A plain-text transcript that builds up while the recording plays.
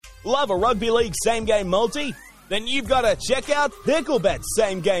Love a rugby league same-game multi? Then you've got to check out Picklebet's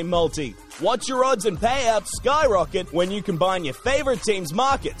same-game multi. Watch your odds and payouts skyrocket when you combine your favourite team's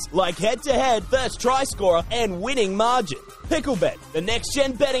markets, like head-to-head, first try scorer, and winning margin. Picklebet, the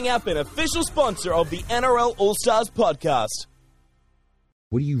next-gen betting app and official sponsor of the NRL Allstars podcast.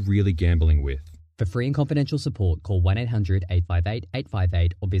 What are you really gambling with? For free and confidential support, call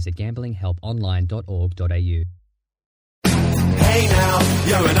 1-800-858-858 or visit gamblinghelponline.org.au. Hey now,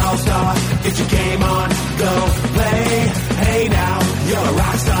 you're an all-star, get your game on, go play. Hey now, you're a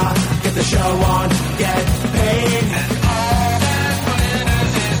rock star, get the show on, get paid. And all that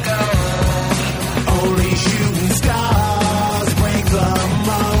glitters is gold. Only shooting stars break the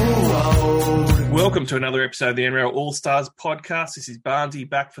mold. Welcome to another episode of the NRL All-Stars podcast. This is Barnesy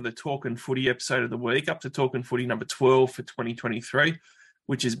back for the Talkin' Footy episode of the week, up to Talkin' Footy number 12 for 2023.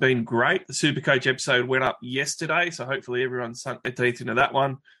 Which has been great. The Supercoach episode went up yesterday, so hopefully everyone sunk their teeth into that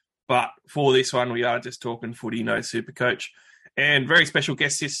one. But for this one, we are just talking footy, no Supercoach. And very special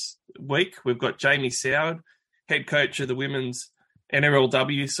guest this week, we've got Jamie Soward, head coach of the women's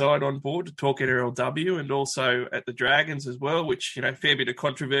NRLW side on board to talk NRLW, and also at the Dragons as well, which, you know, fair bit of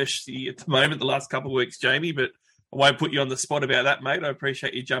controversy at the moment, the last couple of weeks, Jamie, but I won't put you on the spot about that, mate. I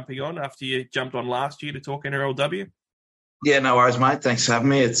appreciate you jumping on after you jumped on last year to talk NRLW. Yeah, no worries, mate. Thanks for having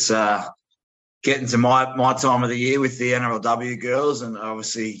me. It's getting to my time of the year with the NRLW girls, and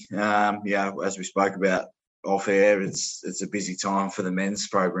obviously, as we spoke about off air, it's a busy time for the men's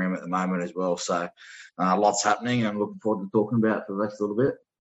program at the moment as well. So lots happening, and I'm looking forward to talking about it for the next little bit.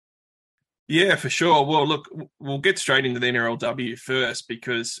 Yeah, for sure. Well, look, we'll get straight into the NRLW first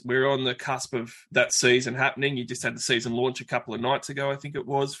because we're on the cusp of that season happening. You just had the season launch a couple of nights ago, I think it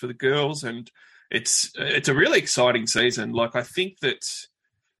was, for the girls, and it's a really exciting season. Like, I think that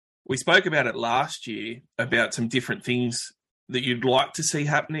we spoke about it last year about some different things that you'd like to see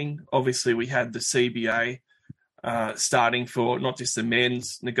happening. Obviously, we had the CBA starting for not just the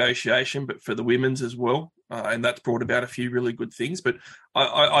men's negotiation, but for the women's as well. And that's brought about a few really good things. But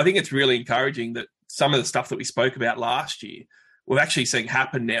I think it's really encouraging that some of the stuff that we spoke about last year, we're actually seeing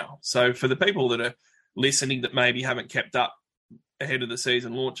happen now. So for the people that are listening that maybe haven't kept up ahead of the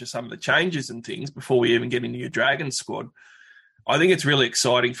season launch of some of the changes and things before we even get into your Dragons squad, I think it's really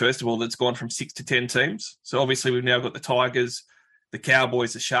exciting, first of all, that it's gone from 6 to 10 teams. So obviously we've now got the Tigers, the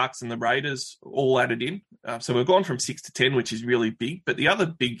Cowboys, the Sharks and the Raiders all added in. So we've gone from 6 to 10, which is really big. But the other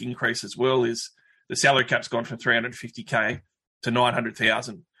big increase as well is the salary cap's gone from 350K to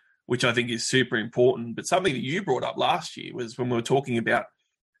 900,000, which I think is super important. But something that you brought up last year was when we were talking about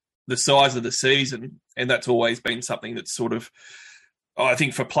the size of the season, and that's always been something that's sort of, I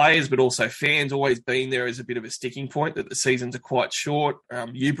think for players, but also fans, always been there as a bit of a sticking point, that the seasons are quite short.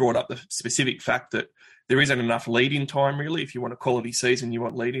 You brought up the specific fact that there isn't enough lead-in time, really. If you want a quality season, you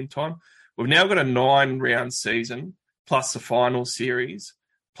want lead-in time. We've now got a 9-round season, plus the final series,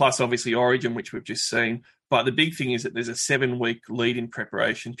 plus obviously Origin, which we've just seen. But the big thing is that there's a 7-week lead-in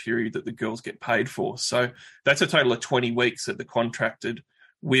preparation period that the girls get paid for. So that's a total of 20 weeks that the contracted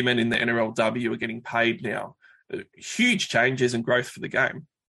women in the NRLW are getting paid now. Huge changes and growth for the game.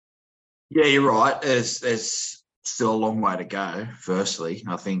 Yeah, you're right. There's still a long way to go. Firstly,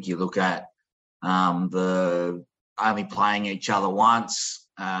 I think you look at the only playing each other once.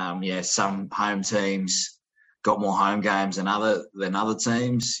 Some home teams got more home games than other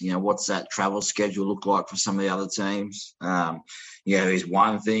teams. You know, what's that travel schedule look like for some of the other teams? Is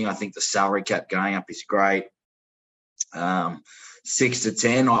one thing. I think the salary cap going up is great. 6 to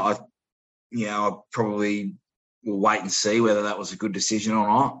 10, I probably will wait and see whether that was a good decision or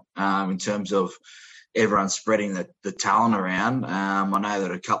not, in terms of everyone spreading the talent around. I know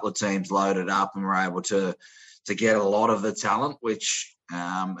that a couple of teams loaded up and were able to get a lot of the talent, which,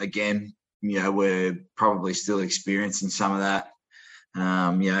 again, we're probably still experiencing some of that.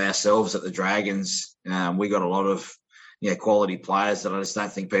 Ourselves at the Dragons, we got a lot of quality players that I just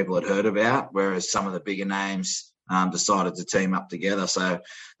don't think people had heard about, whereas some of the bigger names decided to team up together. So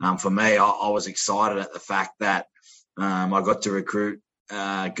for me, I was excited at the fact that I got to recruit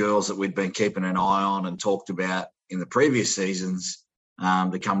girls that we'd been keeping an eye on and talked about in the previous seasons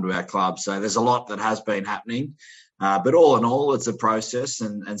to come to our club. So there's a lot that has been happening. But all in all, it's a process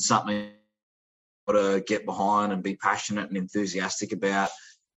and something to get behind and be passionate and enthusiastic about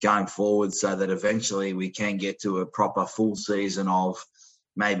going forward, so that eventually we can get to a proper full season of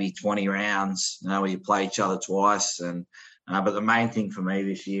maybe 20 rounds, where you play each other twice. But the main thing for me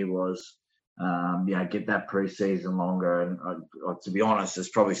this year was, get that pre-season longer. And to be honest, it's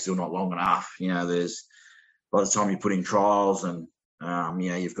probably still not long enough. There's, by the time you put in trials and,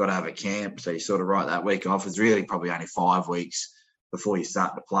 you've got to have a camp. So you sort of write that week off. It's really probably only 5 weeks before you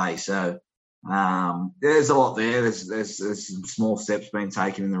start to play. So there's a lot there. There's some small steps being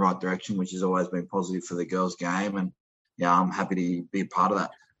taken in the right direction, which has always been positive for the girls' game. And yeah, I'm happy to be a part of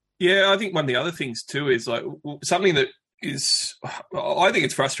that. Yeah, I think one of the other things too is like something that is, I think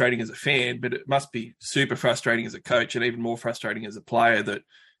it's frustrating as a fan, but it must be super frustrating as a coach and even more frustrating as a player, that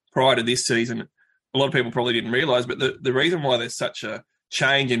prior to this season, a lot of people probably didn't realise, but the reason why there's such a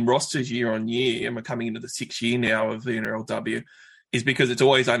change in rosters year on year, and we're coming into the 6th year now of the NRLW, is because it's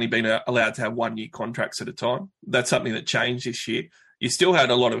always only been allowed to have 1-year contracts at a time. That's something that changed this year. You still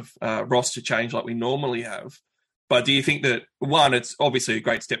had a lot of roster change like we normally have, but do you think that, one, it's obviously a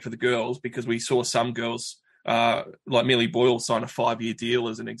great step for the girls because we saw some girls like Millie Boyle sign a 5-year deal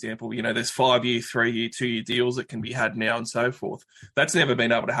as an example. You know, there's 5-year, 3-year, 2-year deals that can be had now and so forth. That's never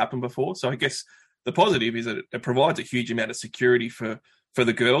been able to happen before. So I guess the positive is that it provides a huge amount of security for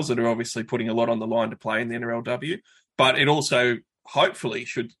the girls that are obviously putting a lot on the line to play in the NRLW. But it also hopefully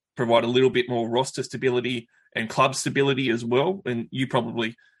should provide a little bit more roster stability and club stability as well. And you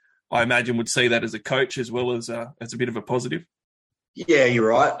probably, I imagine, would see that as a coach as well as a bit of a positive. Yeah, you're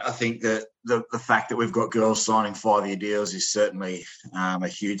right. I think that the fact that we've got girls signing 5-year deals is certainly a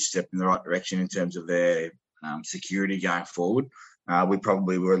huge step in the right direction in terms of their security going forward. We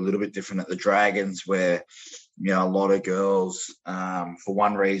probably were a little bit different at the Dragons where, you know, a lot of girls, for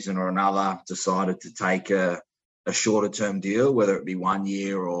one reason or another, decided to take a shorter term deal, whether it be 1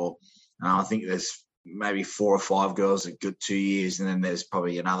 year or I think there's maybe 4 or 5 girls that got 2 years, and then there's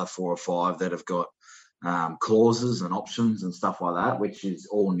probably another 4 or 5 that have got clauses and options and stuff like that, which is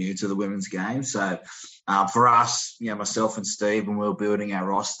all new to the women's game. So for us, you know, myself and Steve, when we were building our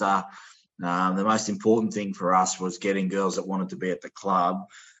roster, the most important thing for us was getting girls that wanted to be at the club.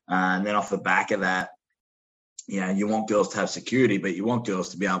 And then off the back of that, you know, you want girls to have security, but you want girls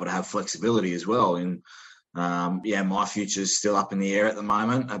to be able to have flexibility as well. And my future is still up in the air at the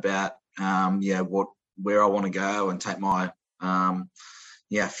moment about where I want to go and take my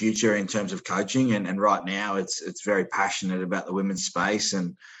future in terms of coaching. And right now it's very passionate about the women's space,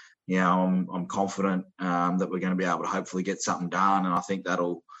 and you know, I'm confident that we're going to be able to hopefully get something done, and I think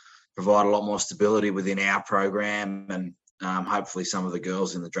that'll provide a lot more stability within our program and hopefully some of the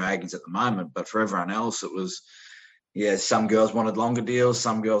girls in the Dragons at the moment. But for everyone else, it was, some girls wanted longer deals,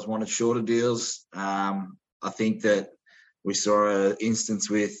 some girls wanted shorter deals. I think that we saw an instance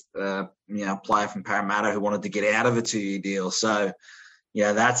with a player from Parramatta who wanted to get out of a 2-year deal. So,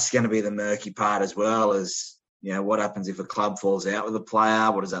 that's going to be the murky part as well, as, what happens if a club falls out with a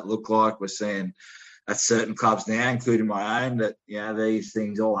player? What does that look like? We're seeing at certain clubs now, including my own, that, these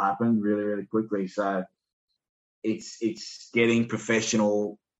things all happen really, really quickly. So it's getting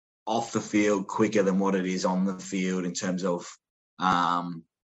professional off the field quicker than what it is on the field in terms of,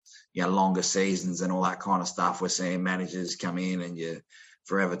 longer seasons and all that kind of stuff. We're seeing managers come in and you're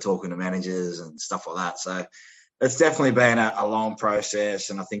forever talking to managers and stuff like that. So it's definitely been a long process,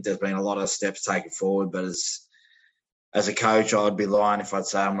 and I think there's been a lot of steps taken forward. But as a coach, I'd be lying if I'd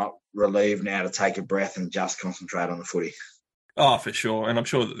say I'm not relieved now to take a breath and just concentrate on the footy. Oh, for sure. And I'm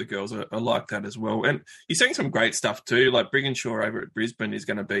sure that the girls are like that as well. And you're seeing some great stuff too. Like Brigginshaw over at Brisbane is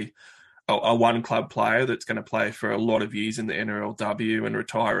going to be a one-club player that's going to play for a lot of years in the NRLW and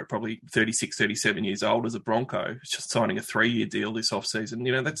retire at probably 36, 37 yees old as a Bronco. He's just signing a 3-year deal this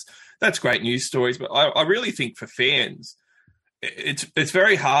offseason. That's great news stories. But I really think for fans, it's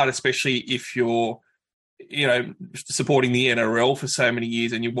very hard, especially if you're, supporting the NRL for so many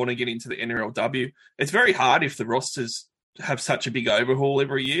years and you want to get into the NRLW. It's very hard if the rosters have such a big overhaul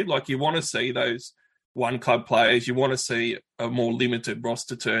every year. Like, you want to see those one club players, you want to see a more limited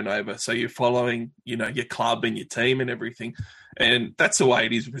roster turnover. So you're following, your club and your team and everything. And that's the way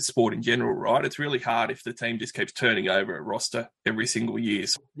it is with sport in general, right? It's really hard if the team just keeps turning over a roster every single year.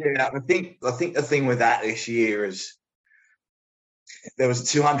 Yeah, I think the thing with that this year is there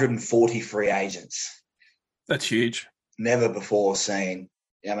was 240 free agents. That's huge. Never before seen.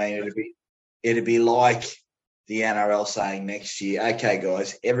 I mean, it'd be like the NRL saying next year, okay,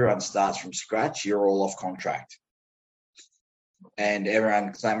 guys, everyone starts from scratch. You're all off contract. And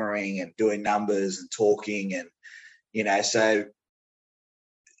everyone clamoring and doing numbers and talking. And, so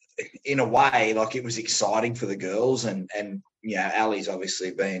in a way, like, it was exciting for the girls. And Ali's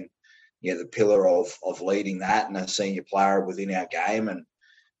obviously been, the pillar of leading that and a senior player within our game. And,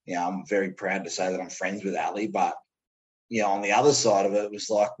 I'm very proud to say that I'm friends with Ali. But, on the other side of it, it was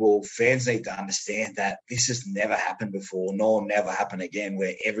like, well, fans need to understand that this has never happened before, nor will never happen again,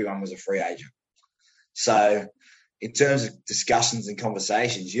 where everyone was a free agent. So in terms of discussions and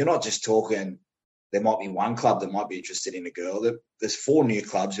conversations, you're not just talking, there might be one club that might be interested in a girl. There's 4 new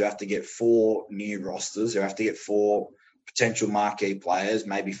clubs who have to get 4 new rosters, who have to get 4 potential marquee players,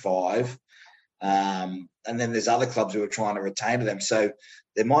 maybe 5. And then there's other clubs who are trying to retain them. So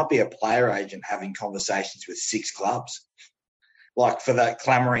there might be a player agent having conversations with 6 clubs, like for that,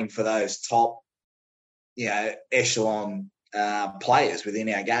 clamouring for those top, echelon players within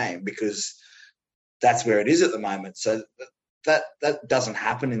our game, because that's where it is at the moment. So that doesn't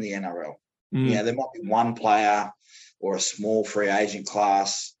happen in the NRL. There might be one player or a small free agent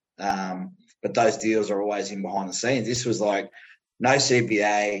class, but those deals are always in behind the scenes. This was like no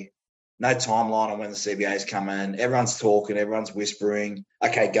CBA, no timeline on when the CBA's come in. Everyone's talking, everyone's whispering,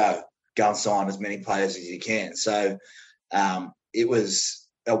 okay, go and sign as many players as you can. So it was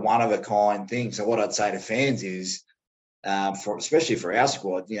a one-of-a-kind thing. So what I'd say to fans is, especially for our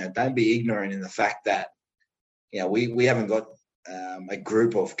squad, don't be ignorant in the fact that, we haven't got a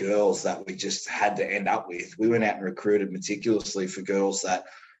group of girls that we just had to end up with. We went out and recruited meticulously for girls that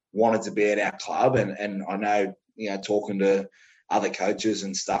wanted to be at our club. And I know, talking to other coaches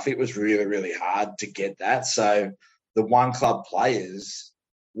and stuff, it was really, really hard to get that. So the one club players,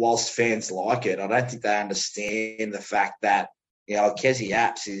 whilst fans like it, I don't think they understand the fact that, Kezzy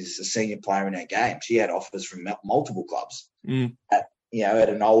Apps is a senior player in our game. She had offers from multiple clubs at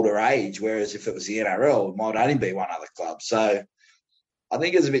an older age, whereas if it was the NRL, it might only be one other club. So I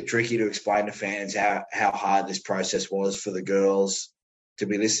think it's a bit tricky to explain to fans how hard this process was for the girls to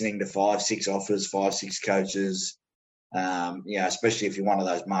be listening to 5-6 offers, 5-6 coaches, especially if you're one of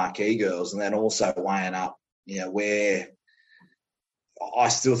those marquee girls, and then also weighing up, where I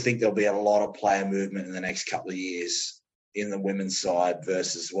still think there'll be a lot of player movement in the next couple of years in the women's side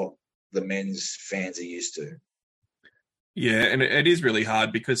versus what the men's fans are used to. Yeah, and it is really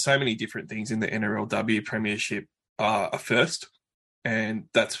hard because so many different things in the NRLW Premiership are a first, and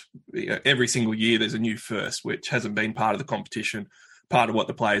that's every single year there's a new first, which hasn't been part of the competition, part of what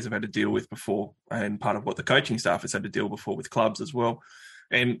the players have had to deal with before, and part of what the coaching staff has had to deal before with clubs as well.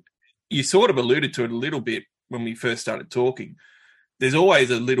 And you sort of alluded to it a little bit when we first started talking. There's always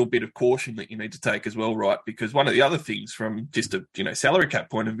a little bit of caution that you need to take as well, right? Because one of the other things from just a salary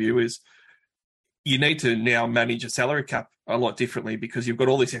cap point of view is you need to now manage a salary cap a lot differently because you've got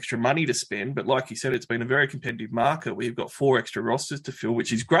all this extra money to spend. But like you said, it's been a very competitive market where you've got 4 extra rosters to fill,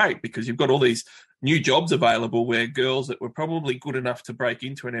 which is great because you've got all these new jobs available where girls that were probably good enough to break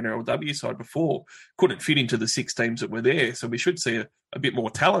into an NRLW side before couldn't fit into the 6 teams that were there. So we should see a bit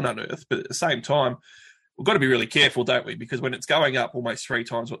more talent unearthed. But at the same time, we've got to be really careful, don't we? Because when it's going up almost 3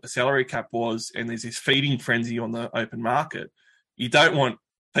 times what the salary cap was and there's this feeding frenzy on the open market, you don't want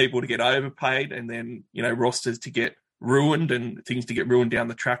people to get overpaid and then, rosters to get ruined and things to get ruined down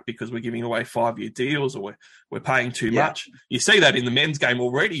the track because we're giving away 5-year deals or we're paying too much. You see that in the men's game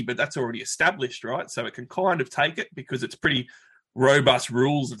already, but that's already established, right? So it can kind of take it because it's pretty robust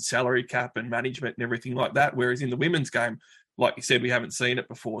rules and salary cap and management and everything like that. Whereas in the women's game, like you said, we haven't seen it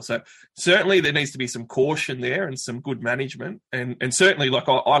before. So certainly there needs to be some caution there and some good management. And certainly, like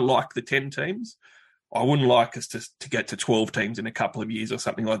I like the 10 teams. I wouldn't like us to get to 12 teams in a couple of years or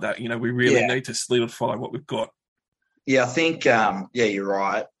something like that. We really need to solidify what we've got. Yeah, I think, you're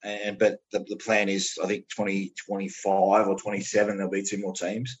right. But the plan is, I think, 2025 or 27, there'll be 2 more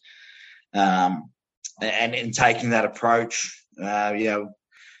teams. And in taking that approach, I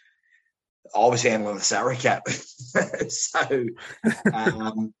was handling the salary cap. So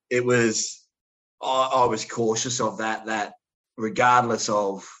it was, I was cautious of that regardless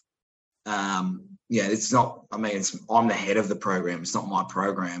of, it's not, I'm the head of the program. It's not my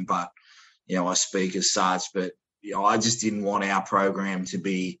program, but, I speak as such. But, I just didn't want our program to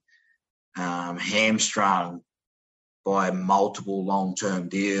be hamstrung by multiple long-term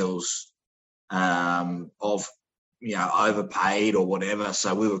deals of, overpaid or whatever.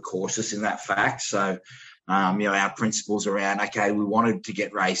 So we were cautious in that fact. So, our principles around, okay, we wanted to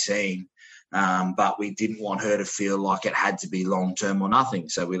get Racine, but we didn't want her to feel like it had to be long-term or nothing.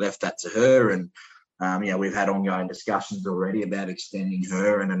 So we left that to her. And, we've had ongoing discussions already about extending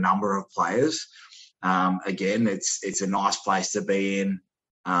her and a number of players. Again, it's a nice place to be in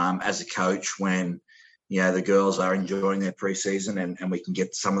as a coach when, the girls are enjoying their preseason and we can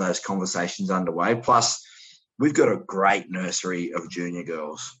get some of those conversations underway. Plus, we've got a great nursery of junior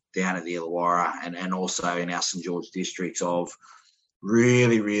girls down at the Illawarra and also in our St. George districts of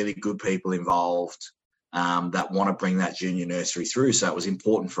really, really good people involved that want to bring that junior nursery through. So it was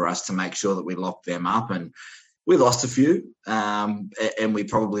important for us to make sure that we locked them up. And we lost a few and we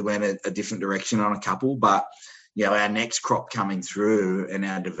probably went a different direction on a couple. But, our next crop coming through and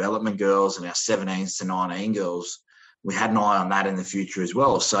our development girls and our 17s to 19 girls, we had an eye on that in the future as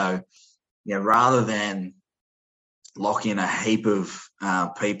well. So, rather than lock in a heap of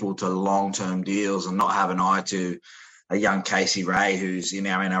people to long-term deals and not have an eye to a young Casey Ray who's in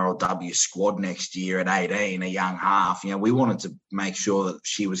our NRLW squad next year at 18, a young half. We wanted to make sure that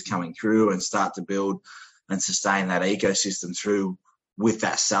she was coming through and start to build and sustain that ecosystem through with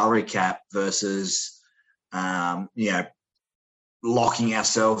that salary cap versus, locking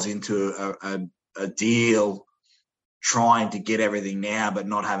ourselves into a deal, trying to get everything now, but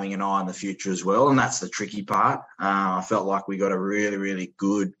not having an eye on the future as well. And that's the tricky part. I felt like we got a really, really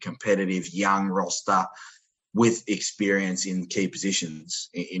good, competitive, young roster with experience in key positions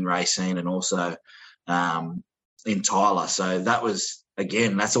in Racine and also in Tyler. So that was,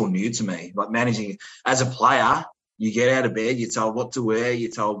 again, that's all new to me. Like managing as a player, you get out of bed, you're told what to wear,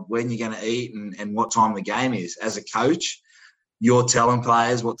 you're told when you're going to eat and what time the game is. As a coach, you're telling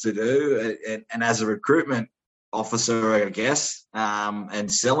players what to do. And as a recruitment officer, I guess,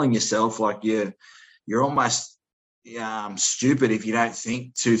 and selling yourself, like you're almost stupid if you don't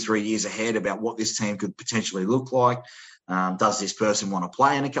think 2-3 years ahead about what this team could potentially look like. Does this person want to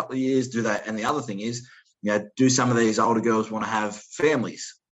play in a couple of years? Do they? And the other thing is, do some of these older girls want to have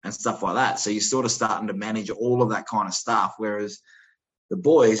families and stuff like that? So you're sort of starting to manage all of that kind of stuff. Whereas the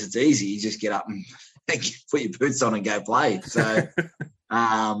boys, it's easy. You just get up and put your boots on and go play. So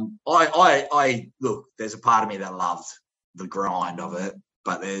I look, there's a part of me that loved the grind of it,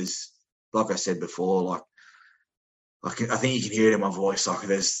 but there's, like I said before, like I think you can hear it in my voice. Like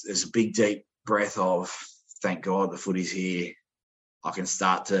there's a big, deep breath of, thank God the footy's here. I can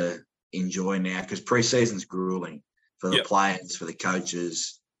start to enjoy now, because pre-season's grueling for the players, for the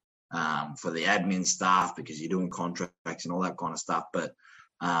coaches, for the admin staff, because you're doing contracts and all that kind of stuff. But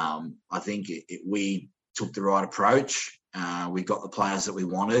I think we took the right approach. We got the players that we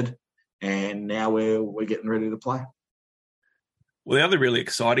wanted, and now we're getting ready to play. Well, the other really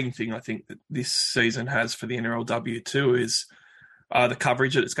exciting thing I think that this season has for the NRLW too is the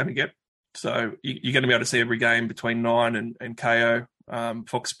coverage that it's going to get. So you're going to be able to see every game between 9 and KO,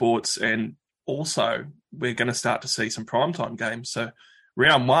 Fox Sports, and also we're going to start to see some primetime games. So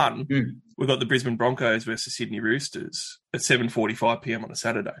round 1, we've got the Brisbane Broncos versus Sydney Roosters at 7:45 p.m. on a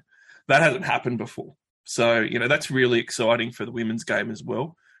Saturday. That hasn't happened before. So, that's really exciting for the women's game as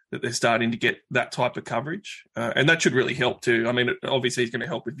well, that they're starting to get that type of coverage. And that should really help too. I mean, obviously it's going to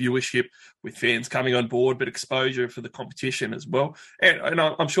help with viewership, with fans coming on board, but exposure for the competition as well. And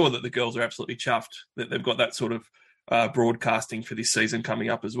I'm sure that the girls are absolutely chuffed that they've got that sort of broadcasting for this season coming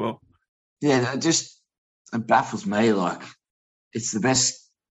up as well. Yeah, it baffles me. Like, it's the best,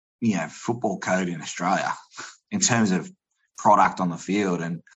 football code in Australia in terms of product on the field.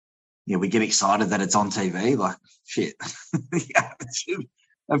 And, we get excited that it's on TV. Like, shit.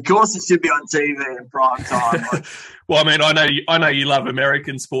 Of course it should be on TV in prime time. Like, well, I mean, I know you love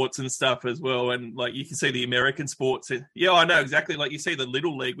American sports and stuff as well, and like you can see the American sports. Yeah, I know exactly. Like you see the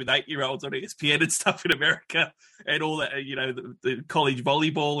Little League with 8-year-olds on ESPN and stuff in America, and all that. The college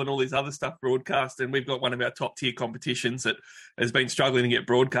volleyball and all this other stuff broadcast. And we've got one of our top tier competitions that has been struggling to get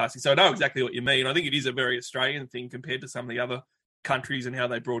broadcasting. So I know exactly what you mean. I think it is a very Australian thing compared to some of the other countries and how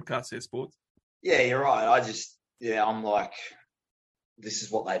they broadcast their sports. Yeah, you're right. I'm like, this is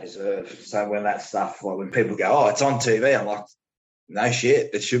what they deserve. So when that stuff, like when people go, it's on TV, I'm like, no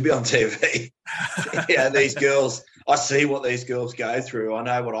shit, it should be on TV. These girls, I see what these girls go through. I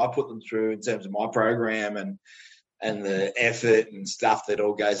know what I put them through in terms of my program and the effort and stuff that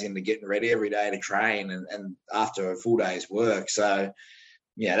all goes into getting ready every day to train and after a full day's work. So,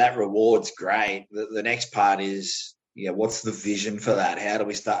 that reward's great. The next part is, what's the vision for that? How do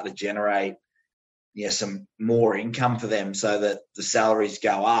we start to generate some more income for them so that the salaries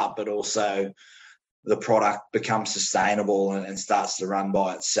go up, but also the product becomes sustainable and starts to run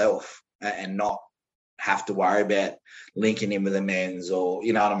by itself and not have to worry about linking in with the men's or,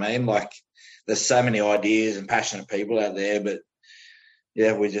 you know what I mean? Like, there's so many ideas and passionate people out there, but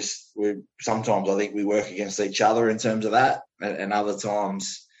we sometimes I think we work against each other in terms of that, and other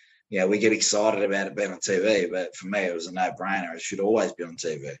times, we get excited about it being on TV. But for me, it was a no-brainer. It should always be on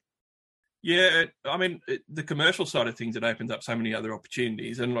TV. Yeah, I mean, the commercial side of things, it opens up so many other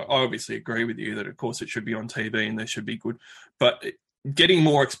opportunities. And I obviously agree with you that, of course, it should be on TV and they should be good. But getting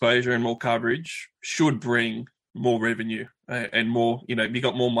more exposure and more coverage should bring more revenue and more, you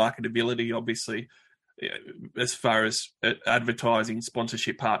got more marketability, obviously, as far as advertising,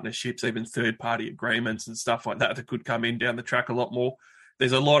 sponsorship partnerships, even third-party agreements and stuff like that could come in down the track a lot more.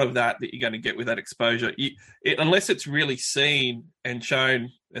 There's a lot of that you're going to get with that exposure. Unless it's really seen and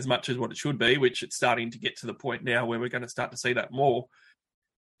shown as much as what it should be, which it's starting to get to the point now where we're going to start to see that more,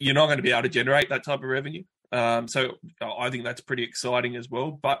 you're not going to be able to generate that type of revenue. So I think that's pretty exciting as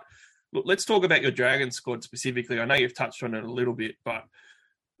well. But look, let's talk about your Dragon squad specifically. I know you've touched on it a little bit, but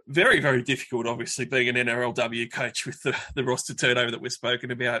Very, very difficult, obviously, being an NRLW coach with the roster turnover that we've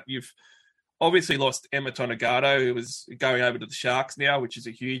spoken about. You've obviously lost Emma Tonagato, who is going over to the Sharks now, which is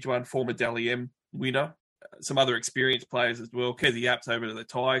a huge one, former Dally M winner. Some other experienced players as well. Kezi Apps over to the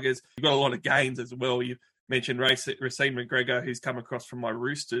Tigers. You've got a lot of gains as well. You've mentioned Racine McGregor, who's come across from my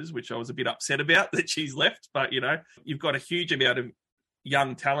Roosters, which I was a bit upset about that she's left. But, you've got a huge amount of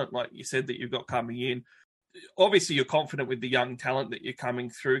young talent, like you said, that you've got coming in. Obviously, you're confident with the young talent that you're coming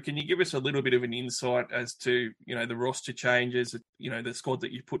through. Can you give us a little bit of an insight as to, the roster changes, the squad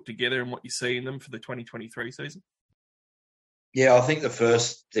that you put together and what you see in them for the 2023 season? Yeah, I think the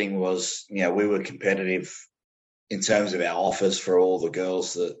first thing was, we were competitive in terms of our offers for all the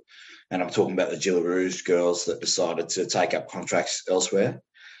girls that, and I'm talking about the Gillaroos girls that decided to take up contracts elsewhere.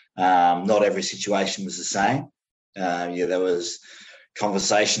 Not every situation was the same. There was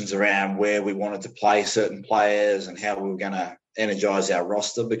conversations around where we wanted to play certain players and how we were going to energise our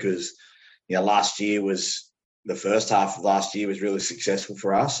roster because, the first half of last year was really successful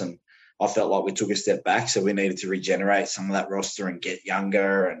for us, and I felt like we took a step back, so we needed to regenerate some of that roster and get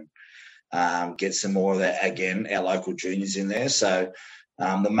younger and get some more of that, again, our local juniors in there. So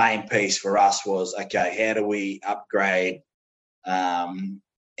the main piece for us was, okay, how do we upgrade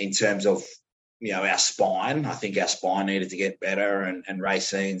in terms of, our spine? I think our spine needed to get better, and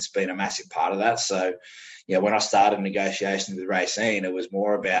Racine's been a massive part of that. So, when I started negotiations with Racine, it was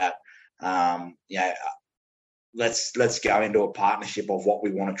more about, let's go into a partnership of what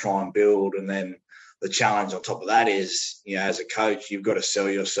we want to try and build. And then the challenge on top of that is, as a coach, you've got to sell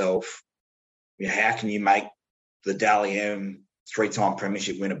yourself. How can you make the Dally M 3-time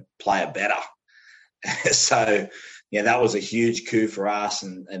premiership winner player better? So, that was a huge coup for us.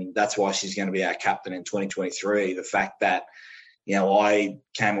 And that's why she's going to be our captain in 2023. The fact that, I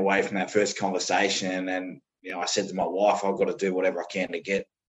came away from that first conversation and, I said to my wife, I've got to do whatever I can to get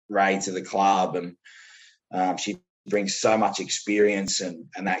Ray to the club. And she brings so much experience and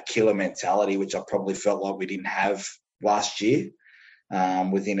that killer mentality, which I probably felt like we didn't have last year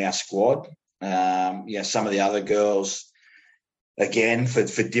within our squad. Some of the other girls, again, for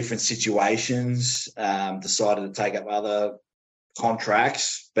different situations, decided to take up other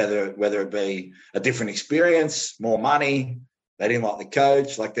contracts, whether it be a different experience, more money. They didn't like the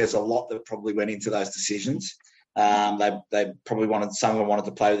coach. Like, there's a lot that probably went into those decisions. They probably some of them wanted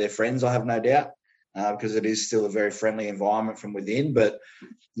to play with their friends, I have no doubt, because it is still a very friendly environment from within. But,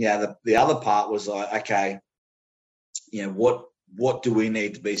 the other part was like, okay, what do we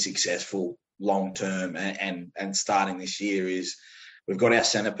need to be successful long term? And starting this year is we've got our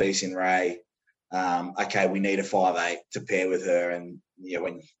centerpiece in Ray. Okay, we need a 5'8" to pair with her. And,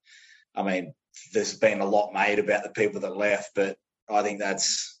 there's been a lot made about the people that left, but I think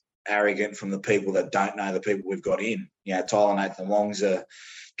that's arrogant from the people that don't know the people we've got in. Tyler Nathan Long's a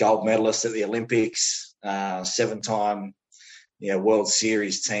gold medalist at the Olympics, 7-time, World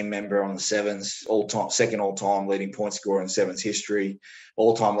Series team member on the Sevens, second all-time leading point scorer in Sevens history,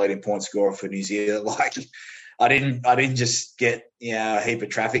 all-time leading point scorer for New Zealand. Like, I didn't just get, a heap of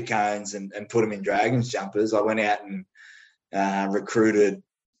traffic cones and put them in Dragons jumpers. I went out and recruited,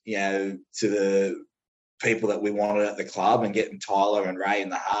 to the people that we wanted at the club, and getting Tyler and Ray in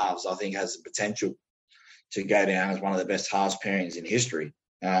the halves, I think, has the potential to go down as one of the best halves pairings in history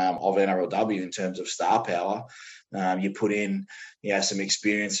of NRLW in terms of star power. You put in, some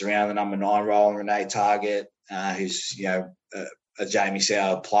experience around the number 9 role, and Renee Target, who's, a Jamie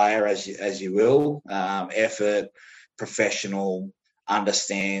Sauer player, as you will, effort, professional,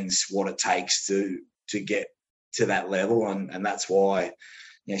 understands what it takes to get to that level, and that's why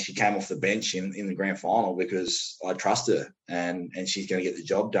she came off the bench in the grand final, because I trust her and she's going to get the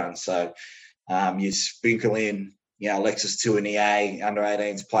job done. So you sprinkle in, Alexis Tuanier, under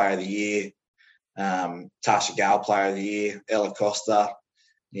 18s player of the year, Tasha Gale player of the year, Ella Costa,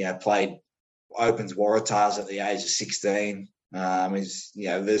 played opens Waratahs at the age of 16. There's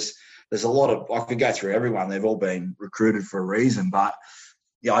a lot of, I could go through everyone. They've all been recruited for a reason, but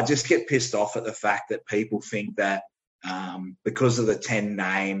I just get pissed off at the fact that people think that because of the 10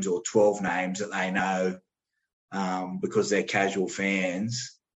 names or 12 names that they know, because they're casual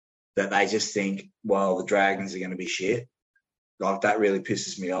fans, that they just think, well, the Dragons are going to be shit. Like, that really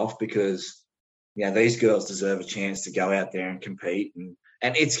pisses me off, because, these girls deserve a chance to go out there and compete, and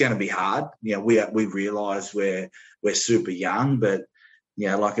it's going to be hard. We realise we're super young, but,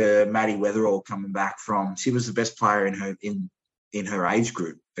 like a Maddie Weatherall coming back she was the best player in her age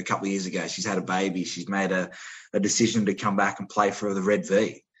group a couple of years ago. She's had a baby. She's made a decision to come back and play for the Red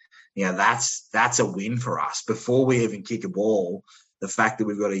V. That's a win for us. Before we even kick a ball, the fact that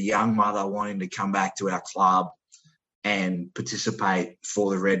we've got a young mother wanting to come back to our club, and participate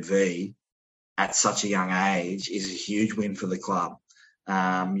for the Red V at such a young age is a huge win for the club.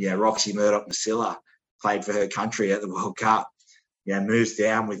 Roxy Murdoch-Masila played for her country at the World Cup, moves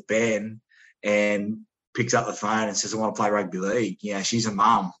down with Ben and picks up the phone and says, I want to play rugby league. She's a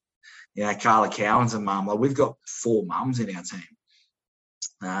mum. Carla Cowan's a mum. Like, we've got 4 mums in our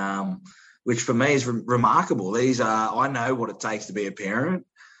team, which for me is remarkable. I know what it takes to be a parent,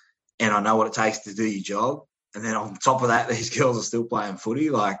 and I know what it takes to do your job. And then on top of that, these girls are still playing footy.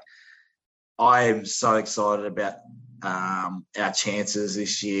 Like, I am so excited about our chances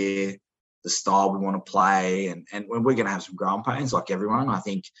this year, the style we want to play, and we're going to have some growing pains like everyone. I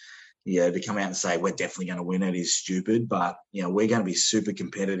think, to come out and say we're definitely going to win it is stupid, but, we're going to be super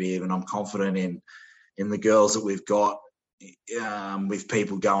competitive, and I'm confident in the girls that we've got. If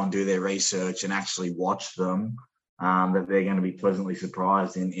people go and do their research and actually watch them, that they're going to be pleasantly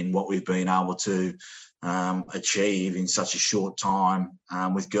surprised in what we've been able to achieve in such a short time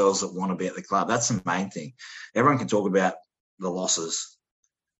with girls that want to be at the club. That's the main thing. Everyone can talk about the losses,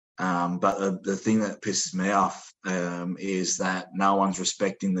 but the thing that pisses me off is that no one's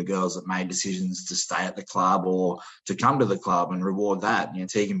respecting the girls that made decisions to stay at the club or to come to the club and reward that.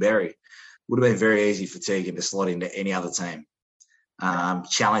 Tegan Berry. Would have been very easy for Tegan to slot into any other team.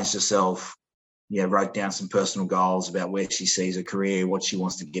 Challenged herself, wrote down some personal goals about where she sees her career, what she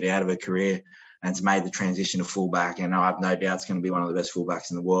wants to get out of her career, and it's made the transition to fullback. And I have no doubt it's going to be one of the best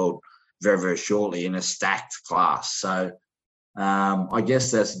fullbacks in the world very, very shortly in a stacked class. So I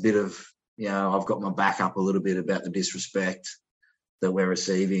guess that's a bit of, I've got my back up a little bit about the disrespect that we're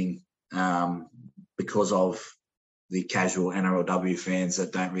receiving because of the casual NRLW fans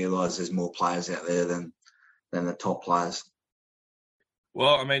that don't realise there's more players out there than the top players.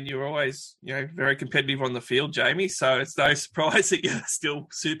 Well, I mean, you're always, very competitive on the field, Jamie. So it's no surprise that you're still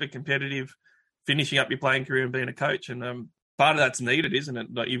super competitive, finishing up your playing career and being a coach. And part of that's needed, isn't it?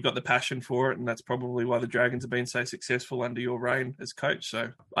 Like, you've got the passion for it, and that's probably why the Dragons have been so successful under your reign as coach.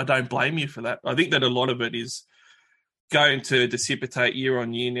 So I don't blame you for that. I think that a lot of it is going to dissipate year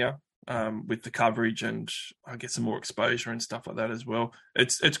on year now. With the coverage and I guess some more exposure and stuff like that as well.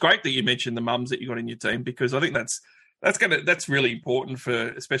 It's great that you mentioned the mums that you got in your team, because I think that's really important for,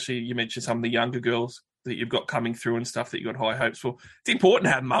 especially you mentioned some of the younger girls that you've got coming through and stuff that you've got high hopes for. It's important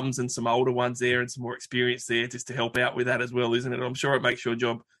to have mums and some older ones there and some more experience there just to help out with that as well, isn't it? I'm sure it makes your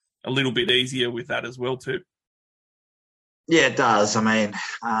job a little bit easier with that as well too. Yeah, it does. I mean,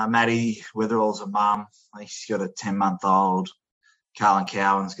 Maddie Witherall's a mum. I think she's got a 10-month-old. Carlin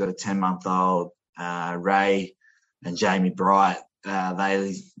Cowan's got a 10-month-old. Ray and Jamie Bright,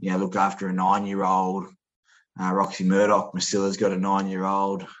 they look after a 9-year-old. Roxy Murdoch-Masila's got a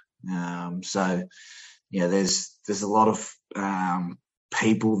 9-year-old. There's a lot of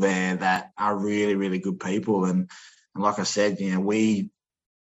people there that are really, really good people. And like I said, we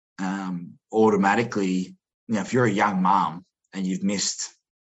automatically, if you're a young mum and you've missed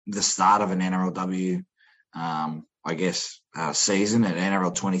the start of an NRLW, season at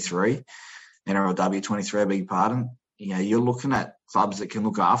NRL 23, NRLW 23, I beg your pardon, you're looking at clubs that can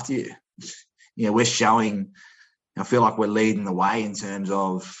look after you. We're showing, I feel like we're leading the way in terms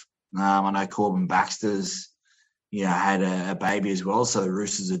of, I know Corbin Baxter's, had a baby as well, so the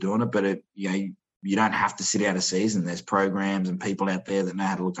Roosters are doing it, but you don't have to sit out a season. There's programs and people out there that know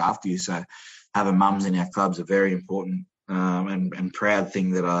how to look after you. So having mums in our clubs are very important and proud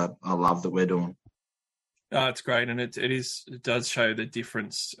thing that I love that we're doing. Oh, it's great, and it does show the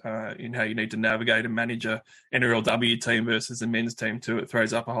difference in how you need to navigate and manage a NRLW team versus a men's team too. It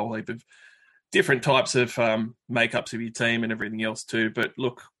throws up a whole heap of different types of makeups of your team and everything else too. But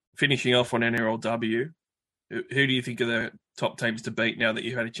look, finishing off on NRLW, who do you think are the top teams to beat now that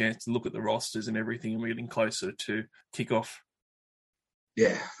you've had a chance to look at the rosters and everything, and we're getting closer to kick off?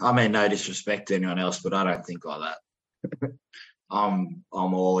 Yeah, I mean, no disrespect to anyone else, but I don't think like that. I'm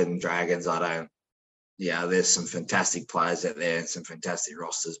all in Dragons. There's some fantastic players out there and some fantastic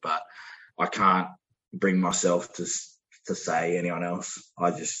rosters, but I can't bring myself to say anyone else.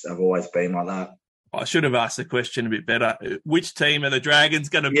 I've always been like that. I should have asked the question a bit better. Which team are the Dragons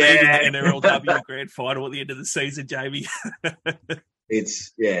going to beat in the NRLW Grand Final at the end of the season, Jamie?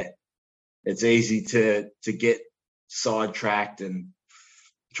 It's easy to get sidetracked and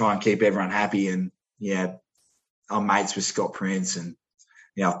try and keep everyone happy. And I'm mates with Scott Prince, and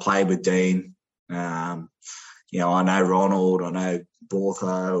I've played with Dean. I know Ronald, I know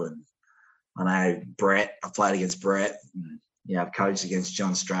Bortho, and I know Brett. I played against Brett. And, I've coached against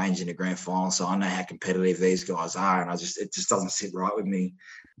John Strange in the grand final, so I know how competitive these guys are, and it just doesn't sit right with me.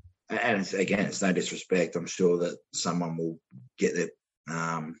 And it's no disrespect. I'm sure that someone will get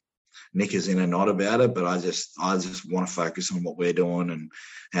knickers in a knot about it. But I just want to focus on what we're doing and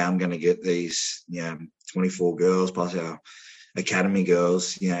how I'm going to get these 24 girls plus our academy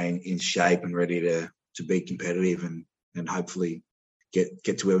girls in shape and ready to be competitive and hopefully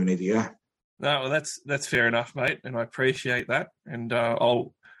get to where we need to go. No, well, that's fair enough, mate, and I appreciate that. And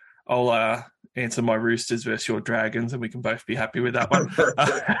I'll answer my Roosters versus your Dragons, and we can both be happy with that one.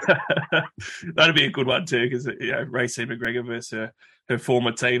 That'd be a good one too, because Racine McGregor versus her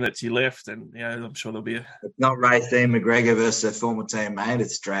former team that she left, and I'm sure there'll be a. It's not Racine McGregor versus her former team, mate.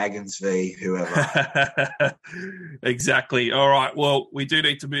 It's Dragons v whoever. Exactly. All right. Well, we do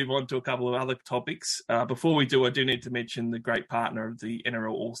need to move on to a couple of other topics. Before we do, I do need to mention the great partner of the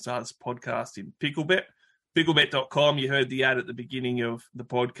NRL Allstars podcast in Picklebet. Picklebet.com, you heard the ad at the beginning of the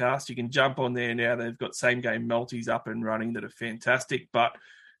podcast. You can jump on there now. They've got same-game multis up and running that are fantastic, but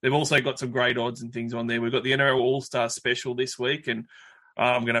they've also got some great odds and things on there. We've got the NRL All-Star special this week, and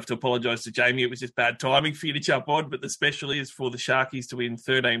I'm going to have to apologise to Jamie. It was just bad timing for you to jump on, but the special is for the Sharkies to win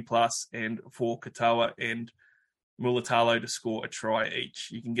 13+ and for Katoa and Mulatalo to score a try each.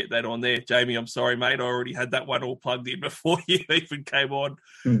 You can get that on there. Jamie, I'm sorry, mate. I already had that one all plugged in before you even came on.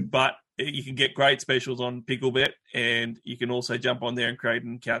 But you can get great specials on Picklebet, and you can also jump on there and create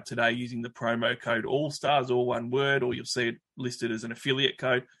an account today using the promo code Allstars, all one word, or you'll see it listed as an affiliate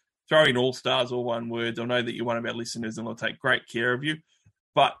code. Throw in Allstars, all one word. I know that you're one of our listeners, and I'll take great care of you.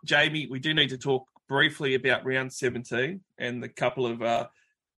 But, Jamie, we do need to talk briefly about round 17 and the couple of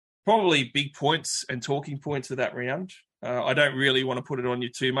probably big points and talking points of that round. I don't really want to put it on you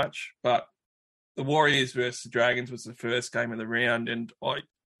too much, but the Warriors versus the Dragons was the first game of the round, and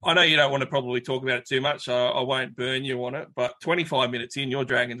I know you don't want to probably talk about it too much. I won't burn you on it, but 25 minutes in, your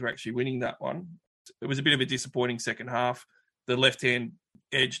Dragons were actually winning that one. It was a bit of a disappointing second half. The left-hand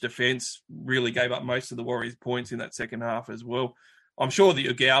edge defence really gave up most of the Warriors' points in that second half as well. I'm sure that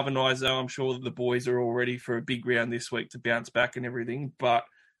you're galvanised, though. I'm sure that the boys are all ready for a big round this week to bounce back and everything, but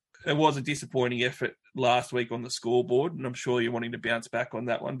it was a disappointing effort last week on the scoreboard, and I'm sure you're wanting to bounce back on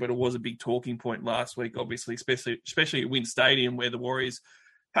that one, but it was a big talking point last week, obviously, especially at Wynn Stadium, where the Warriors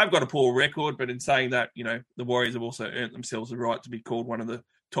have got a poor record, but in saying that, the Warriors have also earned themselves the right to be called one of the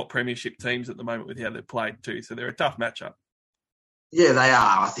top premiership teams at the moment with how they've played too. So they're a tough matchup. Yeah, they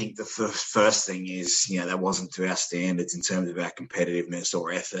are. I think the first thing is, that wasn't to our standards in terms of our competitiveness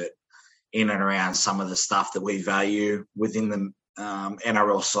or effort in and around some of the stuff that we value within the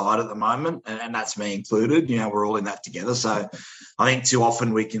NRL side at the moment, and that's me included. We're all in that together. So I think too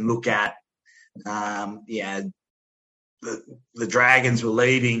often we can look at, the Dragons were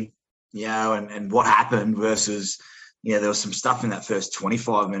leading, and what happened versus, there was some stuff in that first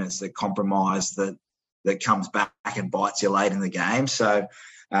 25 minutes that compromised that comes back and bites you late in the game. So,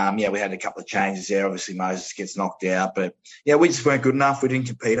 we had a couple of changes there. Obviously, Moses gets knocked out, but we just weren't good enough. We didn't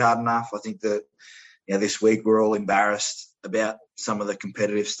compete hard enough. I think that, this week we're all embarrassed about some of the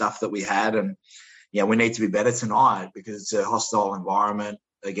competitive stuff that we had, and we need to be better tonight because it's a hostile environment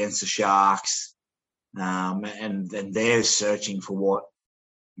against the Sharks. And they're searching for what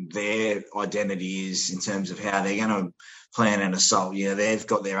their identity is in terms of how they're going to plan an assault. They've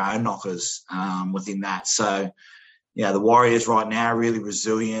got their own knockers within that. So, the Warriors right now are really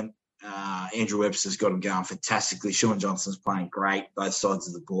resilient. Andrew Webster's got them going fantastically. Sean Johnson's playing great, both sides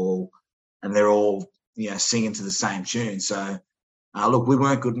of the ball, and they're all, singing to the same tune. So, look, we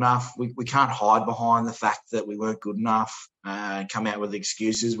weren't good enough. We can't hide behind the fact that we weren't good enough and come out with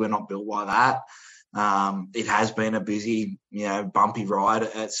excuses. We're not built like that. It has been a busy, bumpy ride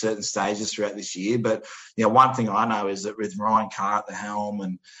at certain stages throughout this year. But, one thing I know is that with Ryan Carr at the helm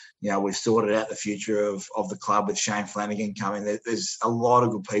and, we've sorted out the future of the club with Shane Flanagan coming, there's a lot of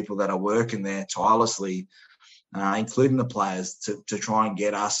good people that are working there tirelessly, including the players, to try and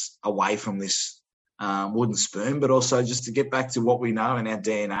get us away from this wooden spoon, but also just to get back to what we know in our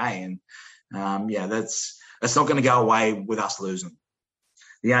DNA. And, that's not going to go away with us losing.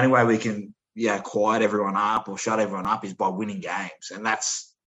 The only way we can quiet everyone up or shut everyone up is by winning games. And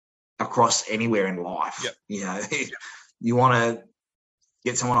that's across anywhere in life. Yep. You want to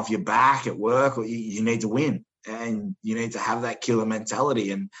get someone off your back at work, or you need to win, and you need to have that killer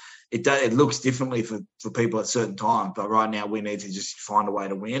mentality. And it looks differently for people at certain times, but right now we need to just find a way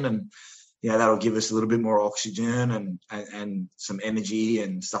to win. And, that'll give us a little bit more oxygen and some energy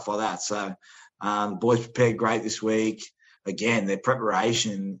and stuff like that. So the boys prepared great this week. Again, their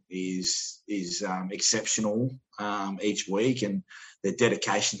preparation is exceptional each week, and their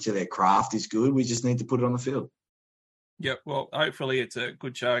dedication to their craft is good. We just need to put it on the field. Yep. Well, hopefully it's a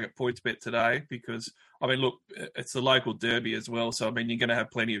good showing at PointsBet today because, look, it's the local derby as well. So, you're going to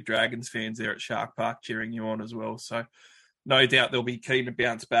have plenty of Dragons fans there at Shark Park cheering you on as well. So, no doubt they'll be keen to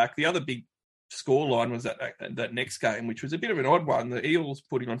bounce back. The other big scoreline was that next game, which was a bit of an odd one. The Eels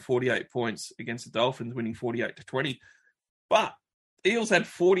putting on 48 points against the Dolphins, winning 48-20. But Eels had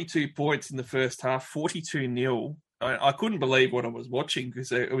 42 points in the first half, 42-0. I couldn't believe what I was watching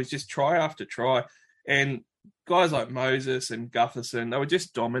because it was just try after try. And guys like Moses and Gutherson, they were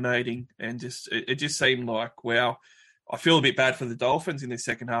just dominating, and it just seemed like, wow, I feel a bit bad for the Dolphins in this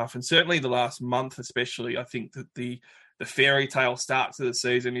second half. And certainly the last month especially, I think that the fairy tale start to the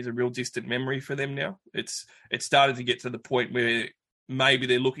season is a real distant memory for them now. It started to get to the point where maybe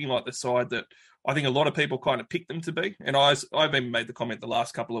they're looking like the side that I think a lot of people kind of picked them to be. And I've even made the comment the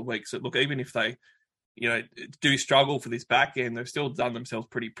last couple of weeks that, look, even if they, do struggle for this back end, they've still done themselves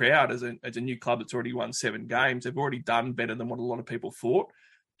pretty proud as a new club that's already won 7 games. They've already done better than what a lot of people thought.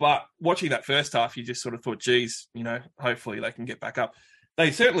 But watching that first half, you just sort of thought, geez, hopefully they can get back up. They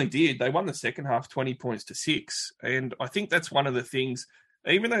certainly did. They won the second half 20 points to 6. And I think that's one of the things,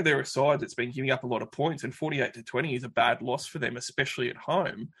 even though they're a side that's been giving up a lot of points, and 48-20 is a bad loss for them, especially at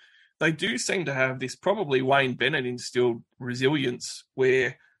home, they do seem to have this probably Wayne Bennett instilled resilience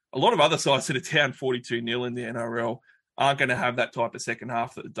where a lot of other sides that are down 42-0 in the NRL aren't going to have that type of second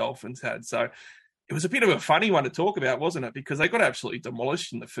half that the Dolphins had. So it was a bit of a funny one to talk about, wasn't it? Because they got absolutely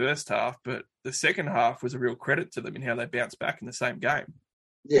demolished in the first half, but the second half was a real credit to them in how they bounced back in the same game.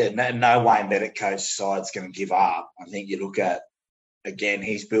 Yeah, no Wayne Bennett coach side's going to give up. I think you look at, again,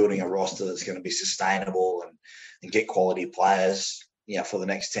 he's building a roster that's going to be sustainable and get quality players, for the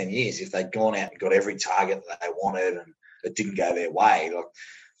next 10 years. If they'd gone out and got every target that they wanted and it didn't go their way, like,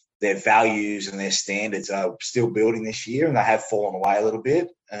 their values and their standards are still building this year, and they have fallen away a little bit.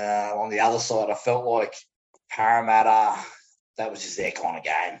 On the other side, I felt like Parramatta, that was just their kind of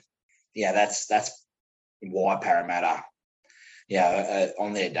game. Yeah, that's why Parramatta,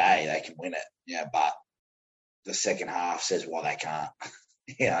 on their day, they can win it. Yeah, but the second half says why they can't.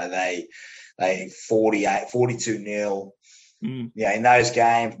 They 42-0. In those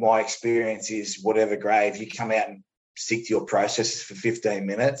games, my experience is whatever grade, you come out and stick to your processes for 15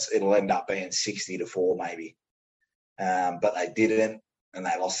 minutes, it'll end up being 60-4 maybe. But they didn't, and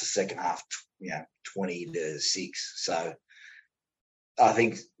they lost the second half, 20-6. So I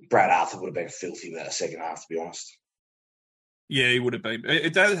think Brad Arthur would have been filthy with that second half, to be honest. Yeah, he would have been.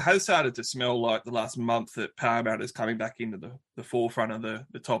 It has started to smell like the last month that Parramatta is coming back into the forefront of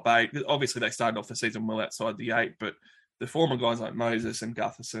the top 8. Obviously, they started off the season well outside the 8, but the former guys like Moses and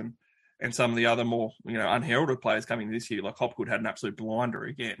Gutherson and some of the other more, unheralded players coming this year, like Hopgood had an absolute blinder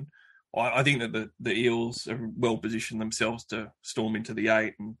again. I think that the Eels are well positioned themselves to storm into the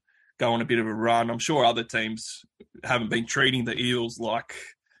 8 and go on a bit of a run. I'm sure other teams haven't been treating the Eels like,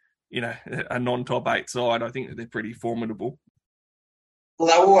 a non-top 8 side. I think that they're pretty formidable. Well,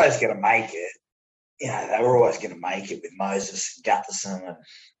 they were always going to make it. They were always going to make it with Moses and Gutherson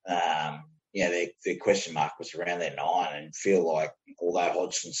and, their question mark was around their 9, and feel like although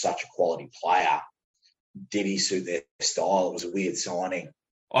Hodgson's such a quality player, did he suit their style? It was a weird signing.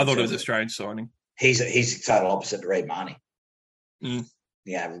 I thought it was a strange signing. He's the total opposite to Reid Marnie.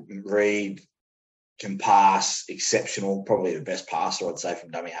 Reid can pass, exceptional, probably the best passer, I'd say,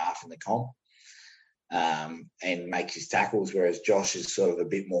 from dummy half in the comp, and makes his tackles, whereas Josh is sort of a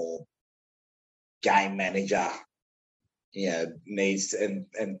bit more game manager. Needs to,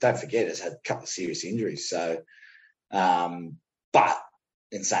 and don't forget, has had a couple of serious injuries. So, but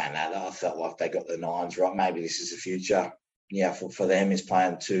in saying that, I felt like they got the 9s right. Maybe this is the future. For them is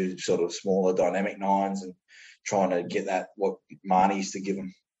playing 2 sort of smaller dynamic 9s and trying to get that what Marnie used to give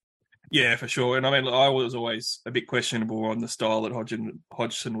them. Yeah, for sure. And I mean, I was always a bit questionable on the style that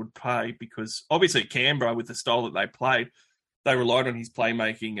Hodgson would play, because obviously Canberra, with the style that they played, they relied on his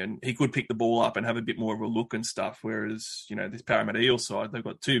playmaking, and he could pick the ball up and have a bit more of a look and stuff. Whereas, this Parramatta Eels side, they've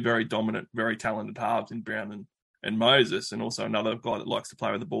got 2 very dominant, very talented halves in Brown and Moses, and also another guy that likes to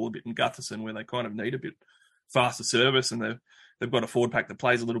play with the ball a bit in Gutherson, where they kind of need a bit faster service, and they've got a forward pack that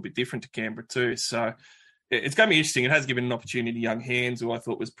plays a little bit different to Canberra too. So it's going to be interesting. It has given an opportunity to young hands, who I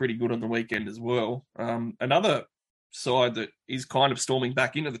thought was pretty good on the weekend as well. Another side that is kind of storming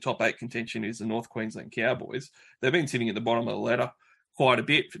back into the top 8 contention is the North Queensland Cowboys. They've been sitting at the bottom of the ladder quite a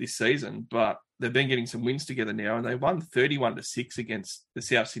bit for this season, but they've been getting some wins together now, and they won 31-6 against the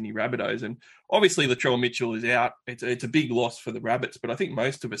South Sydney Rabbitohs. And obviously Latrell Mitchell is out. It's a big loss for the Rabbits, but I think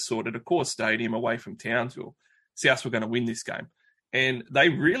most of us thought at a core stadium away from Townsville, Souths were going to win this game. And they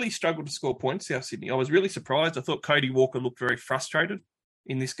really struggled to score points, South Sydney. I was really surprised. I thought Cody Walker looked very frustrated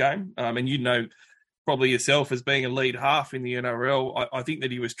in this game. And probably yourself as being a lead half in the NRL, I think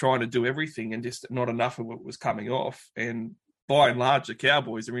that he was trying to do everything and just not enough of it was coming off. And by and large, the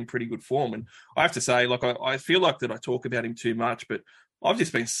Cowboys are in pretty good form. And I have to say, like, I feel like that I talk about him too much, but I've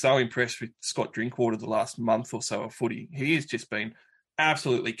just been so impressed with Scott Drinkwater the last month or so of footy. He has just been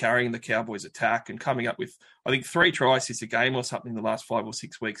absolutely carrying the Cowboys' attack and coming up with, I think, 3 try assists a game or something in the last 5 or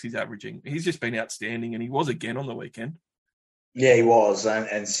 6 weeks he's averaging. He's just been outstanding, and he was again on the weekend. Yeah, he was.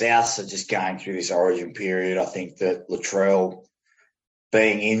 And Souths are just going through this origin period. I think that Latrell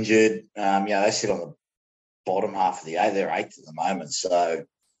being injured, they sit on the bottom half of the 8. They're 8th at the moment. So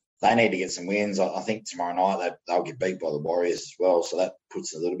they need to get some wins. I think tomorrow night they'll get beat by the Warriors as well. So that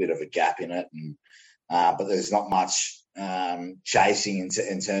puts a little bit of a gap in it. And but there's not much chasing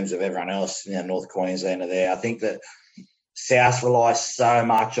in terms of everyone else. North Queensland are there. I think that South relies so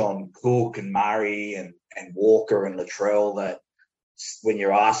much on Cook and Murray and Walker and Latrell that when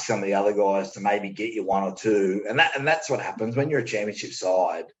you ask some of the other guys to maybe get you 1 or 2, and that's what happens when you're a championship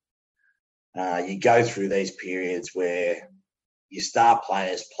side. You go through these periods where your star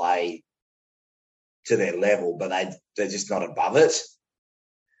players play to their level, but they're just not above it,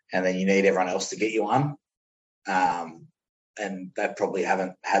 and then you need everyone else to get you 1. And they probably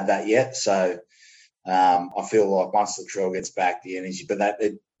haven't had that yet. So I feel like once Latrell gets back, the energy, but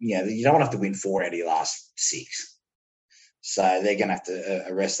you don't have to win 4 out of your last 6. So they're going to have to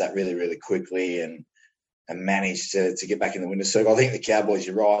arrest that really, really quickly and manage to get back in the winner's circle. I think the Cowboys,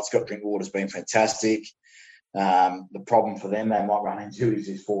 you're right, Scott Drinkwater's been fantastic. The problem for them they might run into is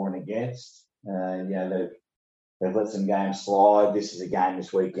this for and against. They've let some games slide. This is a game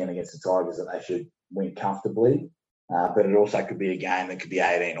this weekend against the Tigers that they should win comfortably. But it also could be a game that could be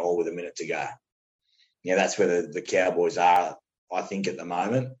 18-all with a minute to go. That's where the Cowboys are, I think, at the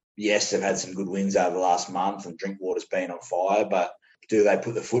moment. Yes, they've had some good wins over the last month and Drinkwater's been on fire, but do they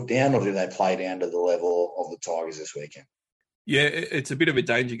put the foot down or do they play down to the level of the Tigers this weekend? Yeah, it's a bit of a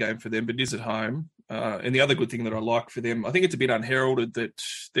danger game for them, but it is at home. And the other good thing that I like for them, I think it's a bit unheralded that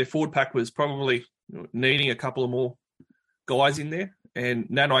their forward pack was probably needing a couple of more guys in there. And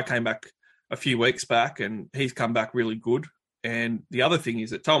Nanai came back a few weeks back and he's come back really good. And the other thing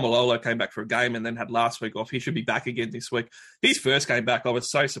is that Taumalolo came back for a game and then had last week off. He should be back again this week. His first game back, I was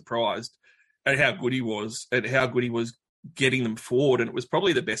so surprised at how good he was, at how good he was getting them forward. And it was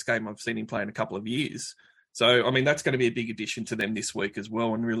probably the best game I've seen him play in a couple of years. So, I mean, that's going to be a big addition to them this week as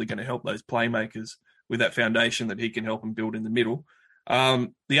well and really going to help those playmakers with that foundation that he can help them build in the middle.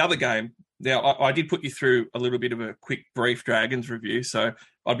 The other game, now I did put you through a little bit of a quick, brief Dragons review, so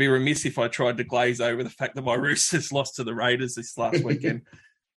I'd be remiss if I tried to glaze over the fact that my Roosters lost to the Raiders this last weekend.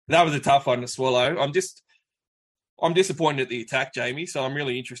 That was a tough one to swallow. I'm disappointed at the attack, Jamie, so I'm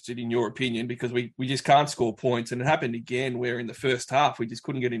really interested in your opinion because we just can't score points, and it happened again where in the first half we just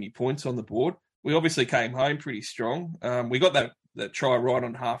couldn't get any points on the board. We obviously came home pretty strong. We got that try right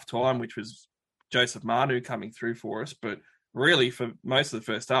on half-time, which was Joseph Manu coming through for us, but really, for most of the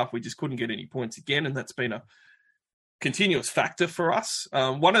first half, we just couldn't get any points again, and that's been a continuous factor for us.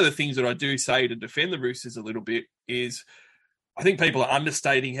 One of the things that I do say to defend the Roosters a little bit is I think people are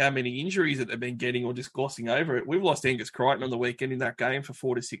understating how many injuries that they've been getting or just glossing over it. We've lost Angus Crichton on the weekend in that game for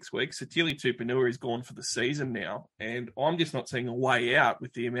 4 to 6 weeks. Satili Tupanua is gone for the season now, and I'm just not seeing a way out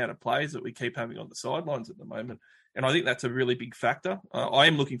with the amount of players that we keep having on the sidelines at the moment. And I think that's a really big factor. I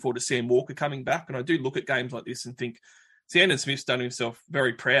am looking forward to Sam Walker coming back, and I do look at games like this and think, Sandon Smith's done himself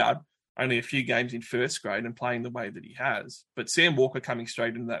very proud, only a few games in first grade and playing the way that he has. But Sam Walker coming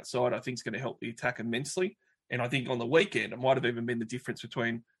straight into that side, I think is going to help the attack immensely. And I think on the weekend, it might have even been the difference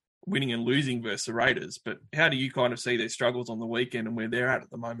between winning and losing versus the Raiders. But how do you kind of see their struggles on the weekend and where they're at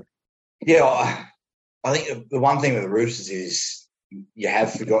the moment? Yeah, I think the one thing with the Roosters is you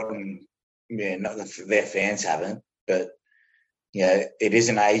have forgotten, their fans haven't, but it is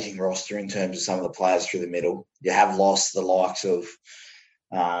an ageing roster in terms of some of the players through the middle. You have lost the likes of,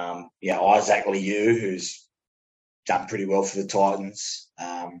 Isaac Liu, who's done pretty well for the Titans.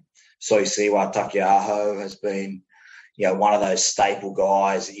 Siwa Takiaho has been, one of those staple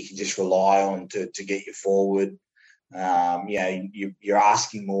guys that you can just rely on to get you forward. You're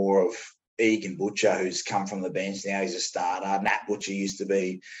asking more of Egan Butcher, who's come from the bench now. He's a starter. Nat Butcher used to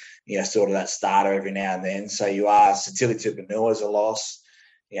be, sort of that starter every now and then. So you are Satili Tupanua is a loss,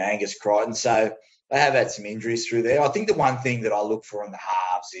 Angus Crichton. So they have had some injuries through there. I think the one thing that I look for in the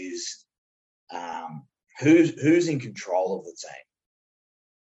halves is who's in control of the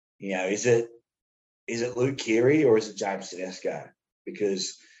team. Is it Luke Keary or is it James Tedesco?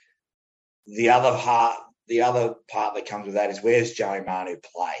 Because the other part that comes with that is where's Joey Manu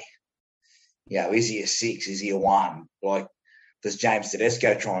play? Is he a 6? Is he a 1? Like, does James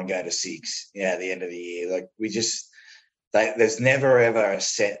Tedesco try and go to 6 at the end of the year? Like, there's never ever a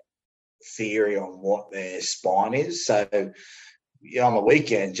set theory on what their spine is. So, on the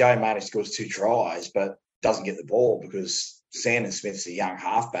weekend, Joe Manning scores 2 tries, but doesn't get the ball because Sandon Smith's a young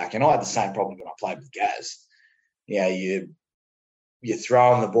halfback. And I had the same problem when I played with Gaz. You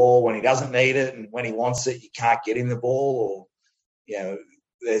throw him the ball when he doesn't need it, and when he wants it, you can't get him the ball, or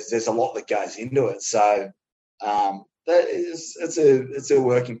there's a lot that goes into it. So it's a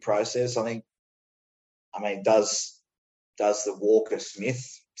working process. I mean, does the Walker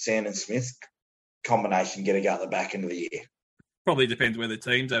Smith, Sandon Smith combination get a go at the back end of the year? Probably depends where the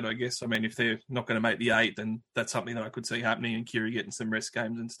team's at, I guess. I mean, if they're not going to make the 8, then that's something that I could see happening, and Kiri getting some rest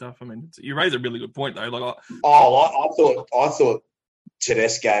games and stuff. I mean, you raise a really good point, though. I thought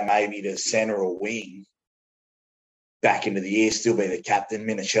Tedesco maybe to centre or wing back into the year, still be the captain.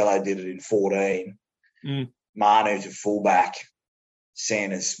 Minicello did it in 14. Manu to fullback,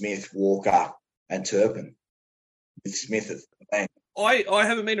 Sandon Smith, Walker, and Turpin. With Smith at the end. I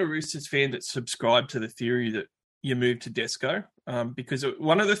haven't been a Roosters fan that subscribed to the theory that you move to Desco, because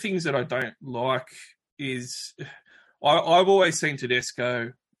one of the things that I don't like is I've always seen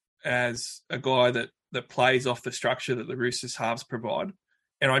Tedesco as a guy that plays off the structure that the Roosters halves provide.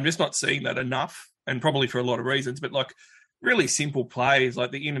 And I'm just not seeing that enough, and probably for a lot of reasons, but like really simple plays,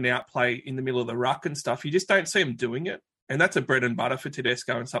 like the in and out play in the middle of the ruck and stuff, you just don't see him doing it. And that's a bread and butter for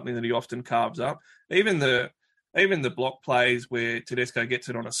Tedesco and something that he often carves up. Even the block plays where Tedesco gets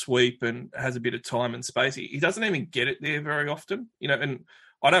it on a sweep and has a bit of time and space, he doesn't even get it there very often. And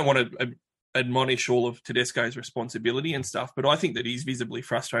I don't want to admonish all of Tedesco's responsibility and stuff, but I think that he's visibly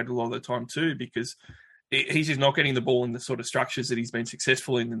frustrated a lot of the time too, because he's just not getting the ball in the sort of structures that he's been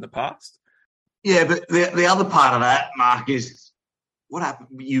successful in the past. Yeah, but the other part of that, Mark, is what happened.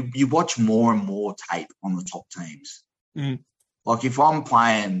 You watch more and more tape on the top teams. Like if I'm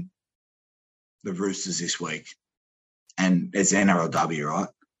playing the Roosters this week and it's NRLW, right,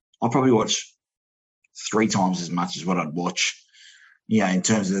 I'll probably watch 3 times as much as what I'd watch, in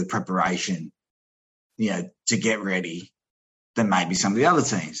terms of the preparation, to get ready than maybe some of the other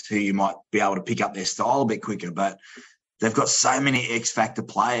teams who you might be able to pick up their style a bit quicker. But they've got so many X-factor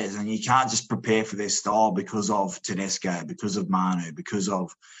players, and you can't just prepare for their style because of Tedesco, because of Manu, because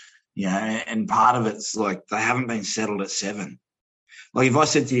of, and part of it's like they haven't been settled at 7. Like if I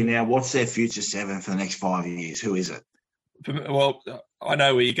said to you now, what's their future 7 for the next 5 years? Who is it? Well, I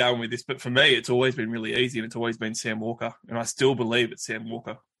know where you're going with this, but for me, it's always been really easy, and it's always been Sam Walker, and I still believe it's Sam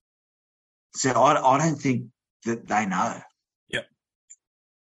Walker. So I don't think that they know. Yep.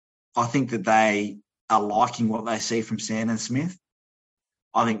 I think that they are liking what they see from Sandon Smith.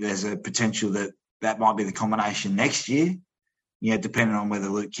 I think there's a potential that might be the combination next year, depending on whether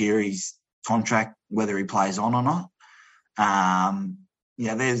Luke Keary's contract, whether he plays on or not.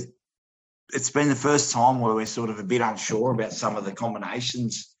 It's been the first time where we're sort of a bit unsure about some of the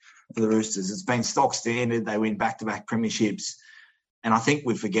combinations for the Roosters. It's been stock standard. They win back-to-back premierships. And I think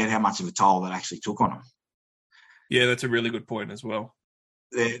we forget how much of a toll that actually took on them. Yeah, that's a really good point as well.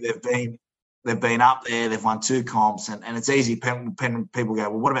 They've been up there. They've won 2 comps, and it's easy. People go,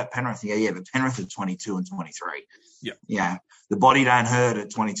 well, what about Penrith? Yeah, but Penrith are 22 and 23. Yeah. The body don't hurt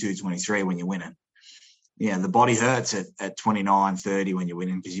at 22, 23 when you're winning. The body hurts at 29, 30 when you're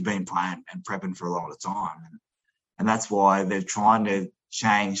winning because you've been playing and prepping for a lot of time. And that's why they're trying to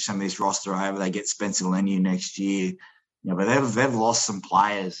change some of this roster over. They get Spencer Leniu next year. But they've lost some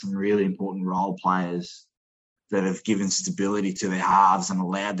players, some really important role players that have given stability to their halves and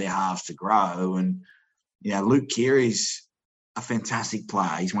allowed their halves to grow. And, Luke Keary's a fantastic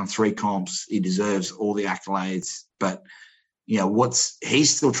player. He's won 3 comps. He deserves all the accolades. But,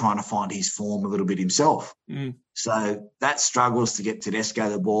 he's still trying to find his form a little bit himself. So that struggles to get Tedesco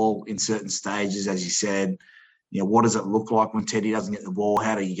the ball in certain stages, as you said. What does it look like when Teddy doesn't get the ball?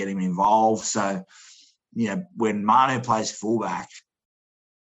 How do you get him involved? So, when Manu plays fullback,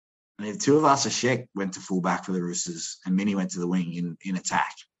 and the 2 of us, Ashek went to fullback for the Roosters and Minnie went to the wing in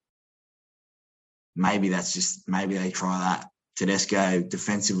attack. Maybe they try that. Tedesco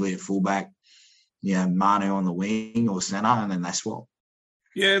defensively at fullback, Manu on the wing or centre, and then they swap.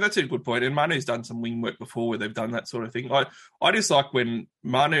 Yeah, that's a good point. And Manu's done some wing work before where they've done that sort of thing. I just like when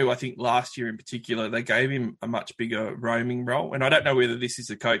Manu, I think last year in particular, they gave him a much bigger roaming role. And I don't know whether this is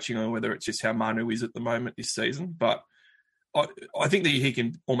the coaching or whether it's just how Manu is at the moment this season. But I think that he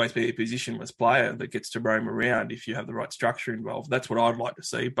can almost be a positionless player that gets to roam around if you have the right structure involved. That's what I'd like to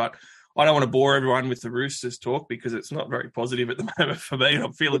see. But I don't want to bore everyone with the Roosters talk because it's not very positive at the moment for me. And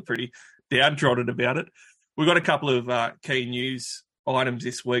I'm feeling pretty downtrodden about it. We've got a couple of key news items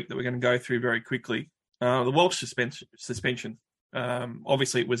this week that we're going to go through very quickly. The Walsh suspension.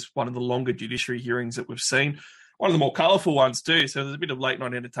 Obviously, it was one of the longer judiciary hearings that we've seen. one of the more colourful ones too. So there's a bit of late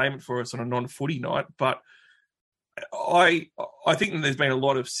night entertainment for us on a non-footy night. But I think that there's been a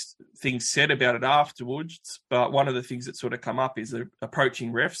lot of things said about it afterwards. But one of the things that sort of come up is the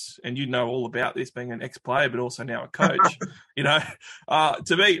approaching refs, and you know all about this, being an ex-player but also now a coach.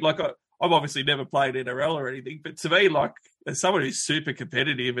 To me, like I've obviously never played NRL or anything, but to me, like as someone who's super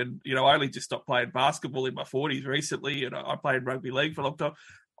competitive, and I only just stopped playing basketball in my 40s recently, and I played rugby league for a long time.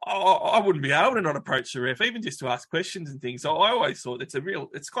 I wouldn't be able to not approach the ref, even just to ask questions and things. So I always thought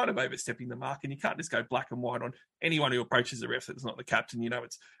it's kind of overstepping the mark, and you can't just go black and white on anyone who approaches the ref that's not the captain.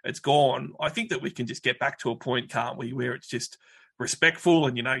 It's gone. I think that we can just get back to a point, can't we, where it's just respectful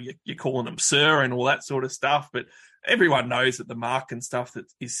and, you're calling them sir and all that sort of stuff. But everyone knows that the mark and stuff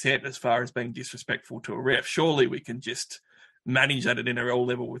that is set as far as being disrespectful to a ref, surely we can just manage that at NRL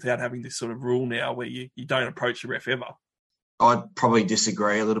level without having this sort of rule now where you don't approach the ref ever. I'd probably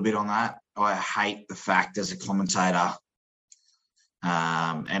disagree a little bit on that. I hate the fact as a commentator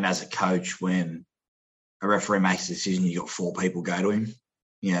and as a coach when a referee makes a decision, you got 4 people go to him.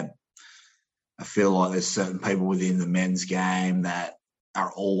 I feel like there's certain people within the men's game that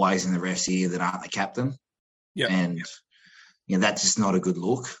are always in the ref's ear that aren't the captain. Yeah. And that's just not a good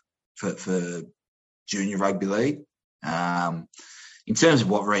look for junior rugby league. In terms of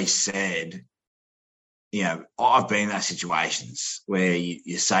what Reece said, I've been in those situations where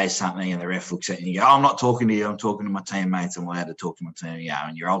you say something and the ref looks at you and you go, I'm not talking to you, I'm talking to my teammates, I'm allowed to talk to my team,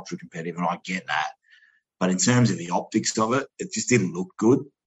 and you're ultra competitive, and I get that. But in terms of the optics of it, it just didn't look good.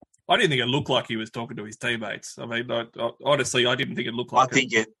 I didn't think it looked like he was talking to his teammates. I mean, honestly, I didn't think it looked like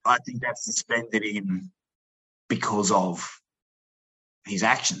I think that's suspended him because of his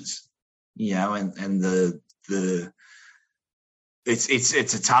actions, and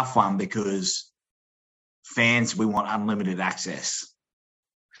it's a tough one because fans, we want unlimited access.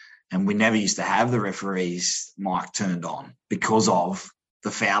 And we never used to have the referee's mic turned on because of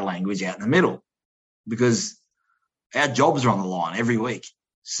the foul language out in the middle, because our jobs are on the line every week.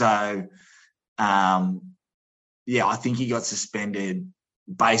 So, I think he got suspended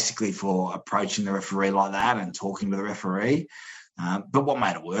basically for approaching the referee like that and talking to the referee. But what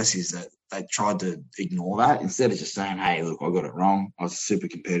made it worse is that they tried to ignore that instead of just saying, hey, look, I got it wrong. I was super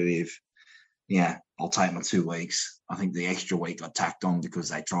competitive. Yeah, I'll take my 2 weeks. I think the extra week got tacked on because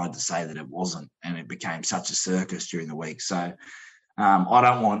they tried to say that it wasn't, and it became such a circus during the week. So I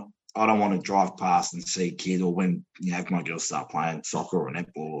don't want to drive past and see kids, or when if my girls start playing soccer or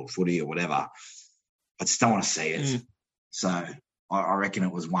netball or footy or whatever, I just don't want to see it. So I reckon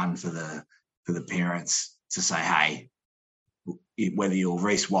it was one for the parents to say, hey, whether you're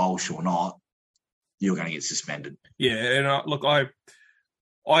Reece Walsh or not, you're going to get suspended. Yeah, and look, I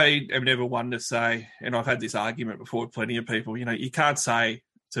am never one to say, and I've had this argument before with plenty of people, you can't say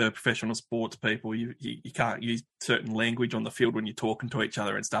to professional sports people, you can't use certain language on the field when you're talking to each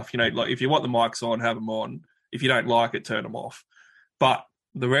other and stuff. Like if you want the mics on, have them on. If you don't like it, turn them off. But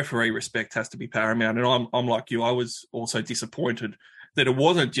the referee respect has to be paramount. And I'm like you, I was also disappointed that it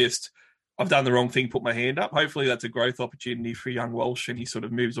wasn't just, I've done the wrong thing, put my hand up. Hopefully that's a growth opportunity for young Walsh and he sort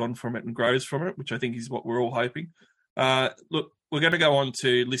of moves on from it and grows from it, which I think is what we're all hoping. Look, we're going to go on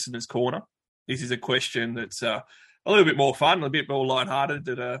to Listener's Corner. This is a question that's a little bit more fun, a bit more lighthearted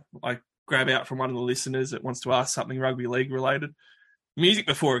that I grab out from one of the listeners that wants to ask something rugby league related. Music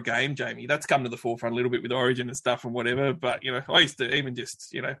before a game, Jamie, that's come to the forefront a little bit with Origin and stuff and whatever. But, I used to even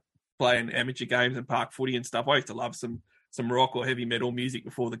just, playing amateur games and park footy and stuff. I used to love some rock or heavy metal music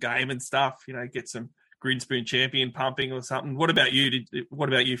before the game and stuff, get some Grinspoon Champion pumping or something. What about you? What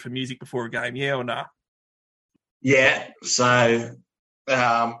about you for music before a game? Yeah or nah? Yeah. So,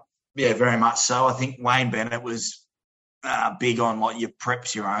 very much so. I think Wayne Bennett was big on you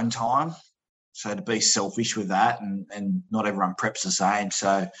preps your own time. So to be selfish with that, and not everyone preps the same.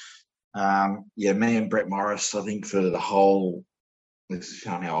 So, me and Brett Morris, I think for the whole, this is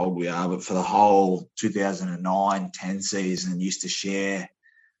showing how old we are, but for the whole 2009-10 season, used to share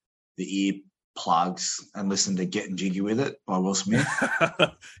the ear plugs and listen to Getting Jiggy With It by Will Smith.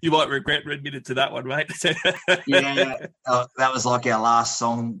 You might regret admitted to that one, mate. That was like our last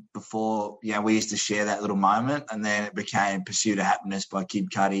song before, we used to share that little moment, and then it became Pursuit of Happiness by Kid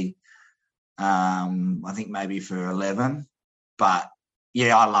Cudi, I think maybe for 11. But,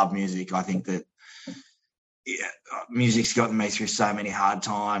 I love music. I think that music's gotten me through so many hard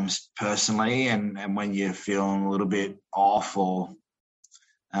times personally, and when you're feeling a little bit off or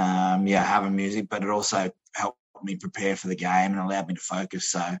having music, but it also helped me prepare for the game and allowed me to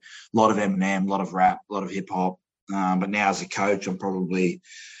focus. So a lot of Eminem, a lot of rap, a lot of hip hop. But now as a coach, I'm probably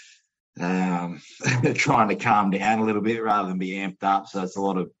trying to calm down a little bit rather than be amped up. So it's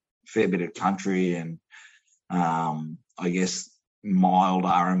fair bit of country and I guess mild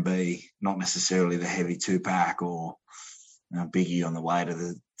R&B, not necessarily the heavy 2-pack or Biggie on the way to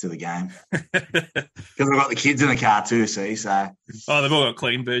the game. Because I've got the kids in the car too, see, so... Oh, they've all got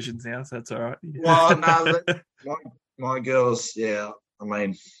clean versions now, so that's all right. Well, no, my girls, yeah, I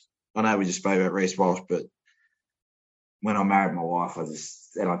mean, I know we just spoke about Reece Walsh, but when I married my wife,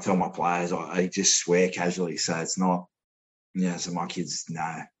 I tell my players, I just swear casually, so it's not, so my kids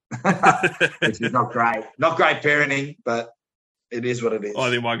know. Which is not great. Not great parenting, but it is what it is. I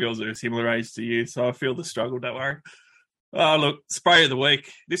think my girls are a similar age to you, so I feel the struggle, don't worry. Look, spray of the week.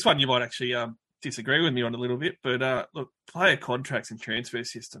 This one you might actually disagree with me on a little bit, but look, player contracts and transfer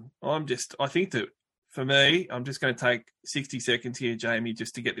system. I think that for me, I'm just going to take 60 seconds here, Jamie,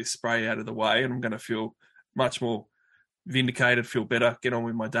 just to get this spray out of the way, and I'm going to feel much more vindicated, feel better, get on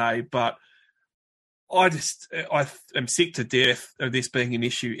with my day. But I am sick to death of this being an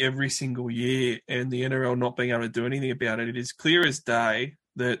issue every single year and the NRL not being able to do anything about it. It is clear as day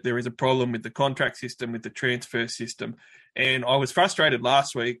that there is a problem with the contract system, with the transfer system. And I was frustrated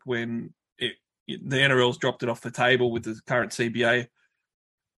last week when the NRL's dropped it off the table with the current CBA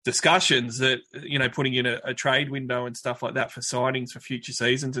discussions that, putting in a trade window and stuff like that for signings for future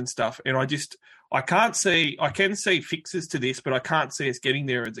seasons and stuff. And I can see fixes to this, but I can't see us getting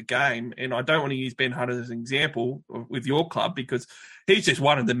there as a game. And I don't want to use Ben Hunt as an example with your club because he's just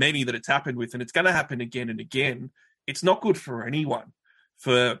one of the many that it's happened with, and it's going to happen again and again. It's not good for anyone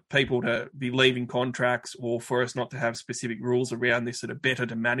for people to be leaving contracts or for us not to have specific rules around this that are better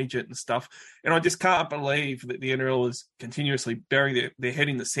to manage it and stuff. And I just can't believe that the NRL is continuously burying their head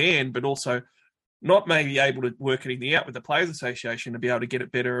in the sand, but also not maybe able to work anything out with the Players Association to be able to get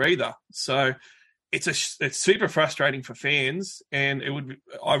it better either. So it's super frustrating for fans, and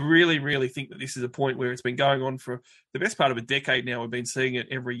I really, really think that this is a point where it's been going on for the best part of a decade now. We've been seeing it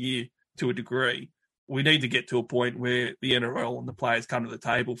every year to a degree. We need to get to a point where the NRL and the players come to the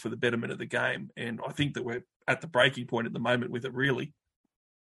table for the betterment of the game. And I think that we're at the breaking point at the moment with it, really.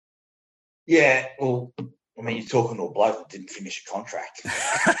 Yeah, well, I mean, you're talking to a bloke that didn't finish a contract.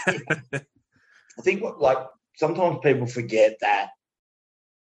 I think sometimes people forget that.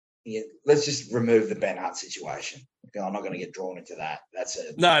 Let's just remove the Ben Hunt situation. I'm not going to get drawn into that. That's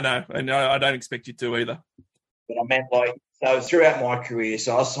it. No, I don't expect you to either. But I meant so throughout my career,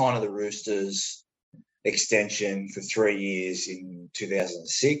 so I signed to the Roosters extension for 3 years in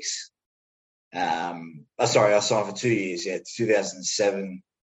 2006. I signed for 2 years, 2007,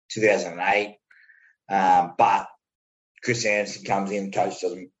 2008. But Chris Anderson comes in, coach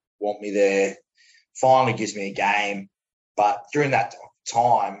doesn't want me there, finally gives me a game. But during that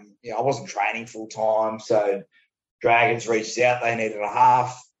time, I wasn't training full time, so Dragons reached out, they needed a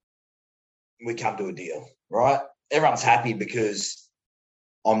half. We come to a deal, right? Everyone's happy because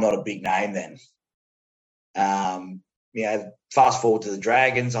I'm not a big name then. Fast forward to the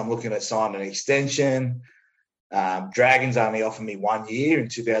Dragons, I'm looking at signing an extension. Dragons only offered me 1 year in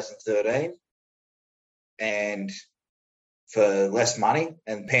 2013 and for less money,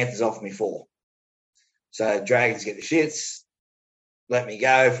 and Panthers offered me 4. So Dragons get the shits, let me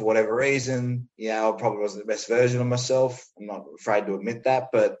go for whatever reason. I probably wasn't the best version of myself. I'm not afraid to admit that,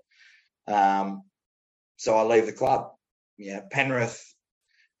 but so I leave the club. Penrith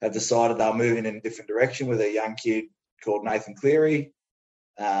have decided they're moving in a different direction with a young kid called Nathan Cleary.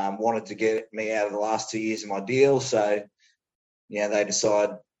 Wanted to get me out of the last 2 years of my deal. So, they decide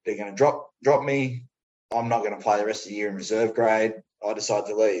they're going to drop me. I'm not going to play the rest of the year in reserve grade. I decide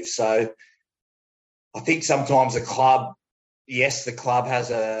to leave. So I think sometimes the club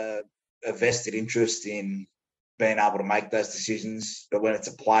has a vested interest in being able to make those decisions. But when it's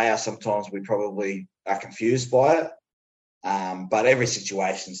a player, sometimes we probably are confused by it. But every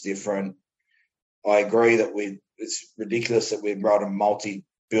situation is different. I agree that it's ridiculous that we've run a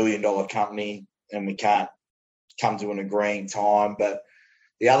multi-billion-dollar company and we can't come to an agreeing time. But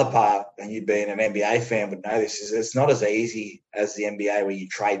the other part, and you being an NBA fan would know this, is it's not as easy as the NBA where you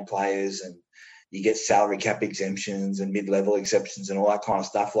trade players and you get salary cap exemptions and mid-level exceptions and all that kind of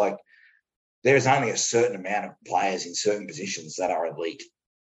stuff. Like, there is only a certain amount of players in certain positions that are elite.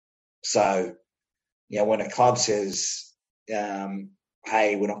 So, when a club says,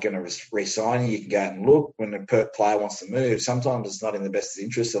 hey, we're not going to re-sign you, you can go out and look. When a player wants to move, sometimes it's not in the best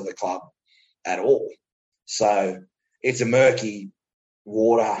interest of the club at all. So it's a murky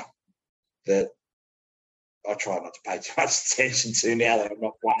water that I try not to pay too much attention to now that I'm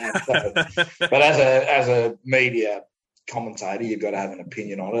not playing. So, but as a media commentator, you've got to have an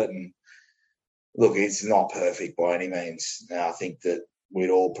opinion on it. And look, it's not perfect by any means. Now, I think that we'd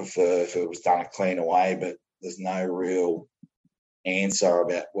all prefer if it was done a cleaner way, but there's no real answer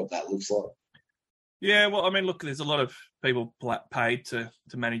about what that looks like. Yeah, well, I mean, look, there's a lot of people paid to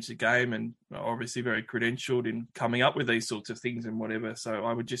manage the game and obviously very credentialed in coming up with these sorts of things and whatever. So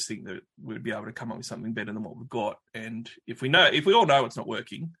I would just think that we'd be able to come up with something better than what we've got. And if we all know it's not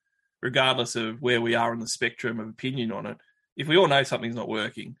working, regardless of where we are on the spectrum of opinion on it, if we all know something's not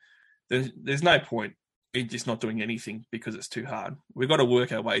working, there's no point in just not doing anything because it's too hard. We've got to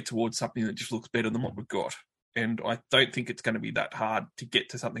work our way towards something that just looks better than what we've got. And I don't think it's going to be that hard to get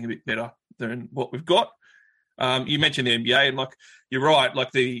to something a bit better than what we've got. You mentioned the NBA, and you're right,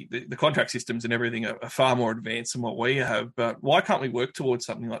 the contract systems and everything are far more advanced than what we have. But why can't we work towards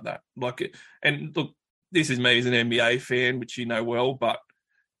something like that? And look, this is me as an NBA fan, which you know well, but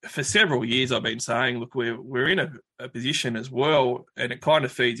for several years I've been saying, look, we're in a position as well, and it kind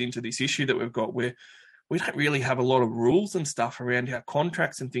of feeds into this issue that we've got where we don't really have a lot of rules and stuff around our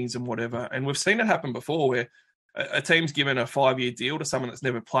contracts and things and whatever. And we've seen it happen before where a team's given a 5-year deal to someone that's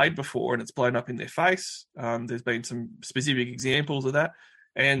never played before and it's blown up in their face. There's been some specific examples of that.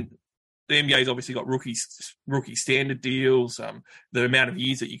 And the NBA's obviously got rookie standard deals, the amount of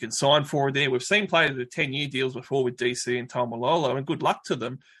years that you can sign for there. We've seen players with 10-year deals before with DC and Tamalolo, and good luck to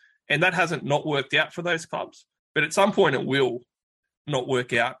them. And that hasn't not worked out for those clubs. But at some point it will not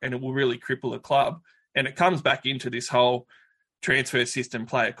work out and it will really cripple a club. And it comes back into this whole transfer system,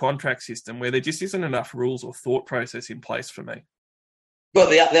 player contract system, where there just isn't enough rules or thought process in place for me. But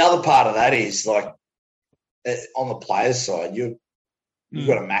the other part of that is, on the players' side, you've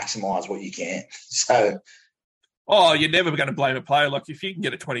got to maximise what you can. So, you're never going to blame a player. Like, if you can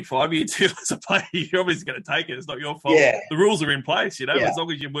get a 25-year deal as a player, you're obviously going to take it. It's not your fault. Yeah. The rules are in place, as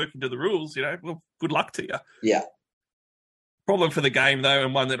long as you're working to the rules, well, good luck to you. Yeah. Problem for the game, though,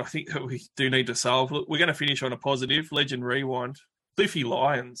 and one that I think that we do need to solve. Look, we're going to finish on a positive. Legend Rewind. Cliffy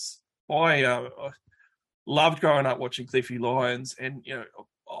Lyons. I loved growing up watching Cliffy Lyons, and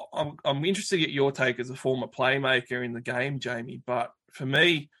I'm interested to get your take as a former playmaker in the game, Jamie. But for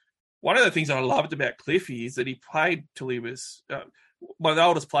me, one of the things I loved about Cliffy is that he played till he was one of the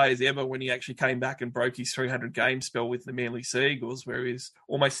oldest players ever when he actually came back and broke his 300-game spell with the Manly Seagulls, where he was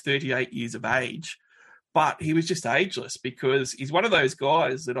almost 38 years of age. But he was just ageless because he's one of those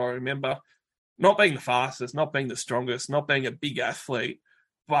guys that I remember not being the fastest, not being the strongest, not being a big athlete,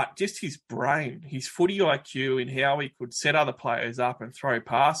 but just his brain, his footy IQ and how he could set other players up and throw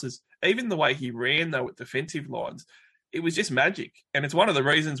passes. Even the way he ran, though, with defensive lines, it was just magic. And it's one of the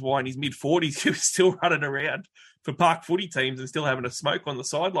reasons why in his mid-40s he was still running around for park footy teams and still having a smoke on the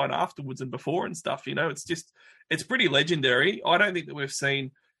sideline afterwards and before and stuff. It's pretty legendary. I don't think that we've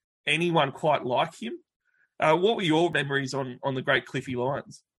seen anyone quite like him. What were your memories on the great Cliffy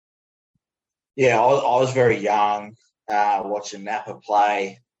Lyons? Yeah, I was very young, watching Napa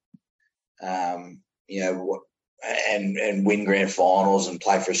play, and win grand finals and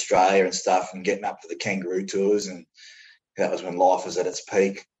play for Australia and stuff, and getting up to the Kangaroo tours, and that was when life was at its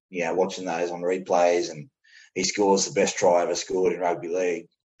peak. Watching those on replays, and he scores the best try ever scored in rugby league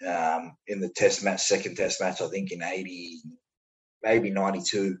in the second test match, I think in 80. Maybe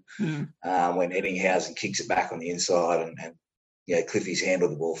 92, when Eddinghausen kicks it back on the inside, and Cliffy's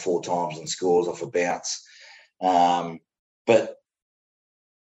handled the ball 4 times and scores off a bounce. But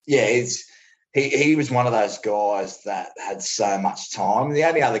he was one of those guys that had so much time. The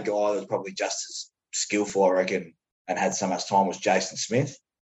only other guy that was probably just as skillful, I reckon, and had so much time was Jason Smith.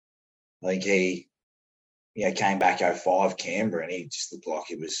 I think he came back 05 Canberra, and he just looked like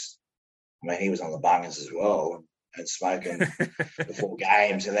he was on the bungers as well. And smoking before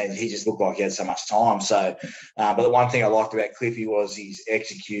games, and then he just looked like he had so much time. So, but the one thing I liked about Cliffy was his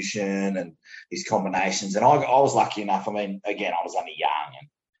execution and his combinations. And I was lucky enough. I mean, again, I was only young, and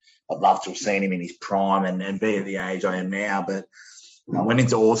I'd love to have seen him in his prime and be at the age I am now. But I went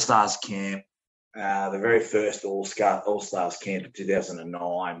into Allstars camp, the very first All-Stars camp in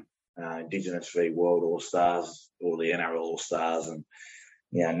 2009, Indigenous v World All-Stars, or the NRL All-Stars, and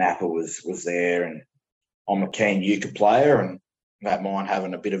Napa was there, and I'm a keen euchre player and don't mind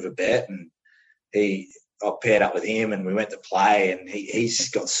having a bit of a bet. And I paired up with him and we went to play, and he's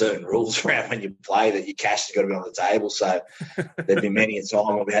got certain rules around when you play that your cash has got to be on the table. So there'd be many a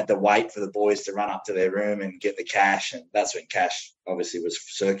time where we had to wait for the boys to run up to their room and get the cash. And that's when cash obviously was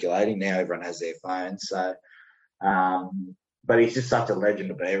circulating. Now everyone has their phones. So, but he's just such a legend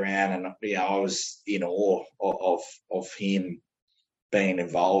to be around. And, I was in awe of him being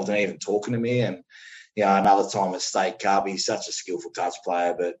involved and even talking to me. And, another time at State Cup, he's such a skillful touch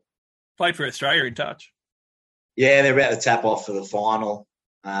player. But played for Australia in touch. Yeah, they're about to tap off for the final.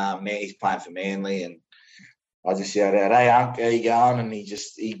 He's playing for Manly, and I just yelled out, "Hey, Unc, how you going?" And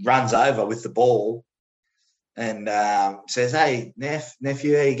he runs over with the ball, and says, "Hey,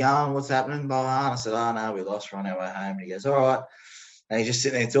 nephew, how you going? What's happening?" Blah, blah. And I said, "Oh, no, we lost. We're on our way home." And he goes, "All right." And he's just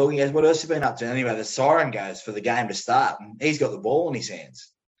sitting there talking. He goes, "What else have you been up to?" Anyway, the siren goes for the game to start. And he's got the ball in his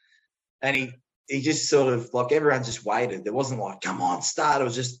hands. And he just sort of, like, everyone just waited. There wasn't like, "Come on, start." It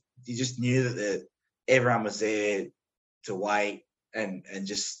was just, you just knew that everyone was there to wait. And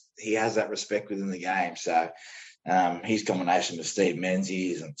just, he has that respect within the game. So his combination with Steve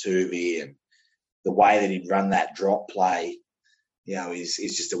Menzies and Tuvey and the way that he'd run that drop play, you know, is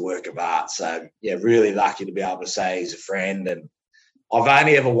just a work of art. So, yeah, really lucky to be able to say he's a friend. And I've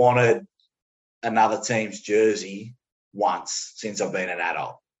only ever wanted another team's jersey once since I've been an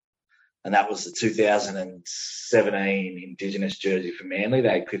adult. And that was the 2017 Indigenous jersey for Manly.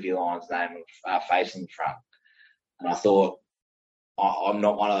 They had Cliffy Lyons' name facing the front. And I thought, I'm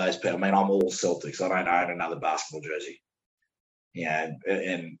not one of those people. I mean, I'm all Celtics. I don't own another basketball jersey. You know,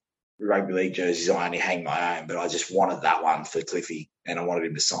 and rugby league jerseys, I only hang my own. But I just wanted that one for Cliffy, and I wanted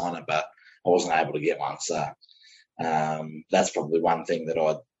him to sign it, but I wasn't able to get one. So that's probably one thing that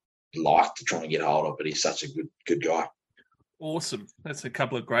I'd like to try and get hold of, but he's such a good guy. Awesome. That's a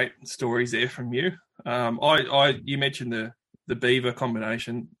couple of great stories there from you. You mentioned the Beaver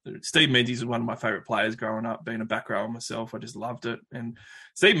combination. Steve Menzies was one of my favourite players growing up, being a back rower myself. I just loved it. And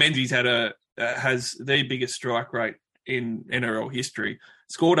Steve Menzies has the biggest strike rate in NRL history,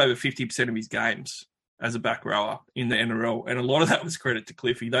 scored over 50% of his games as a back rower in the NRL. And a lot of that was credit to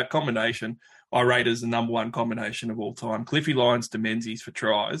Cliffy. That combination I rate as the number one combination of all time. Cliffy Lyons to Menzies for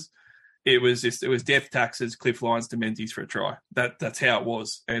tries. It was death taxes, Cliff Lyons to Menzies for a try. That's how it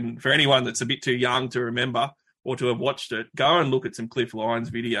was. And for anyone that's a bit too young to remember or to have watched it, go and look at some Cliff Lyons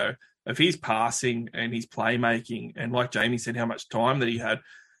video of his passing and his playmaking. And like Jamie said, how much time that he had.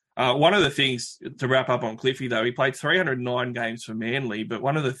 One of the things, to wrap up on Cliffy, though, he played 309 games for Manly, but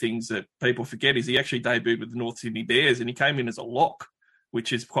one of the things that people forget is he actually debuted with the North Sydney Bears, and he came in as a lock,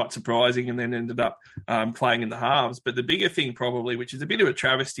 which is quite surprising, and then ended up playing in the halves. But the bigger thing probably, which is a bit of a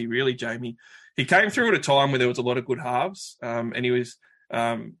travesty really, Jamie, he came through at a time where there was a lot of good halves, and he was,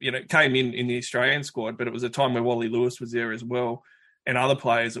 came in the Australian squad, but it was a time where Wally Lewis was there as well, and other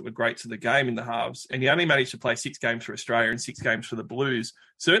players that were great to the game in the halves. And he only managed to play 6 games for Australia and 6 games for the Blues.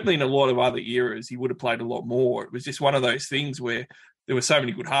 Certainly in a lot of other eras, he would have played a lot more. It was just one of those things where there were so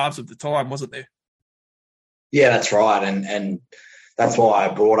many good halves at the time, wasn't there? Yeah, that's right. And that's why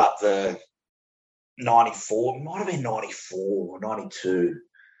I brought up the 94, it might have been 94 or 92,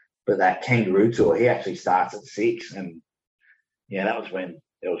 but that Kangaroo tour, he actually starts at 6. And, yeah, that was when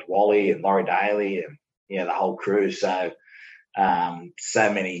there was Wally and Laurie Daly and, yeah, the whole crew. So,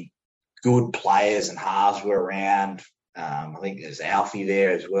 so many good players and halves were around. I think there's Alfie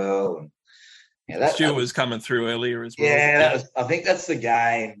there as well. And, yeah, Stuart was coming through earlier as well. Yeah, I think that's the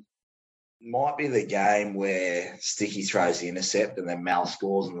game. Might be the game where Sticky throws the intercept and then Mal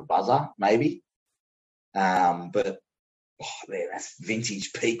scores on the buzzer, maybe. But, man, that's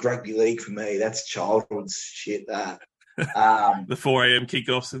vintage peak rugby league for me. That's childhood shit, that. The 4 a.m.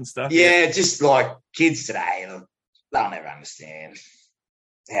 kickoffs and stuff. Yeah, just like kids today, they'll never understand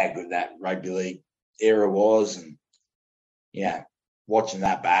how good that rugby league era was. And, yeah, watching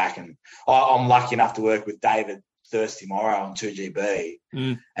that back. And I'm lucky enough to work with David Thursday tomorrow on 2GB,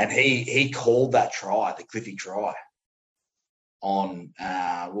 and he called that try, the Cliffy try, on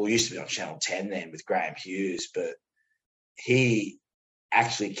it used to be on Channel 10 then with Graham Hughes, but he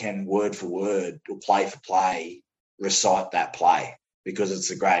actually can word for word or play for play recite that play because it's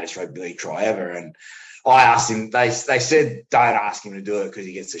the greatest rugby league try ever. And I asked him, they said don't ask him to do it because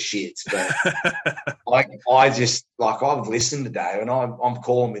he gets the shits, but I've listened to Dave, and I'm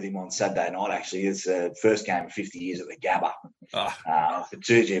calling with him on Saturday night. Actually, it's the first game in 50 years at the Gabba. For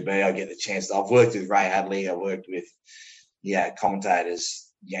 2GB, I get the chance. I've worked with Ray Hadley. I worked with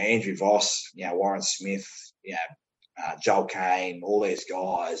commentators, Andrew Voss, Warren Smith, Joel Kane, all these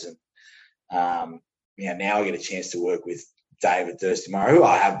guys, and now I get a chance to work with David Thursday tomorrow, who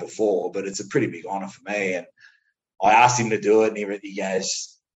I have before, but it's a pretty big honour for me. And I asked him to do it, and he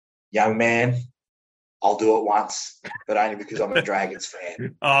goes, "Young man, I'll do it once, but only because I'm a Dragons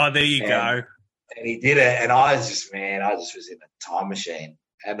fan." Oh, there you go. And he did it, and I just was in a time machine.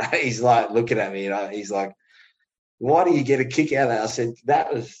 And he's like looking at me, and he's like, "Why do you get a kick out of that?" I said,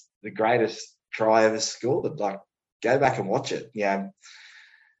 "That was the greatest try ever scored. Like, go back and watch it."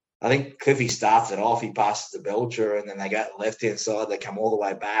 I think Cliffy starts it off. He passes to Belcher, and then they go to the left-hand side. They come all the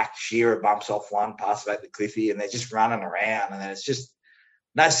way back. Shearer bumps off one, pass back to Cliffy, and they're just running around. And then it's just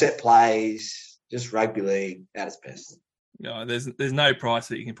no set plays, just rugby league at its best. there's no price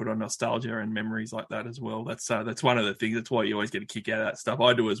that you can put on nostalgia and memories like that as well. That's one of the things. That's why you always get a kick out of that stuff.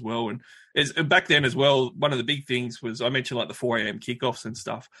 I do as well. And back then as well, one of the big things was I mentioned like the 4 a.m. kickoffs and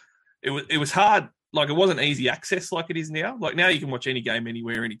stuff. It was hard. Like it wasn't easy access like it is now. Like now you can watch any game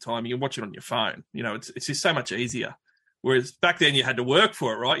anywhere, anytime. You can watch it on your phone. It's just so much easier. Whereas back then you had to work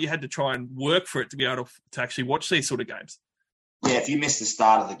for it, right? You had to try and work for it to be able to actually watch these sort of games. Yeah, if you missed the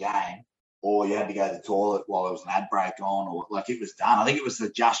start of the game, or you had to go to the toilet while there was an ad break on, or like it was done. I think it was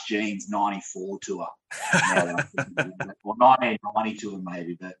the Just Jeans 94 tour. Or 1990 tour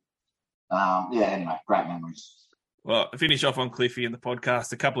maybe. But, anyway, great memories. Well, to finish off on Cliffy in the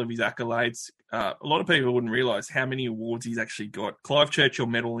podcast, a couple of his accolades. A lot of people wouldn't realise how many awards he's actually got. Clive Churchill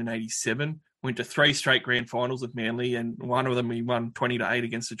Medal in 87, went to 3 straight grand finals with Manly, and one of them he won 20-8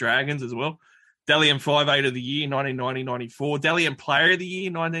 against the Dragons as well. Dally M 5'8" of the year, 1990-94. Dally M Player of the Year,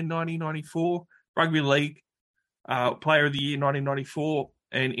 1990-94. Rugby League Player of the Year, 1994.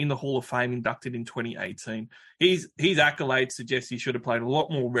 And in the Hall of Fame, inducted in 2018. His accolades suggest he should have played a lot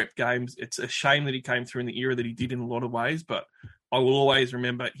more rep games. It's a shame that he came through in the era that he did in a lot of ways, but I will always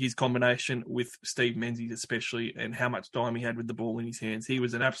remember his combination with Steve Menzies especially, and how much time he had with the ball in his hands. He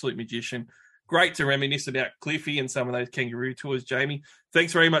was an absolute magician. Great to reminisce about Cliffy and some of those kangaroo tours, Jamie.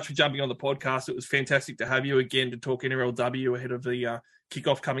 Thanks very much for jumping on the podcast. It was fantastic to have you again to talk NRLW ahead of the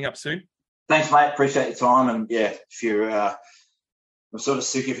kickoff coming up soon. Thanks, mate. Appreciate your time. And, yeah, if you're I'm sort of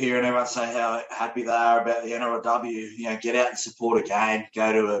sick of hearing everyone say how happy they are about the NRLW. Get out and support a game.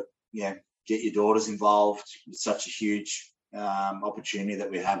 Go to it. Get your daughters involved. It's such a huge opportunity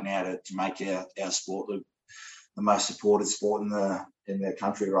that we have now to make our sport the most supported sport in the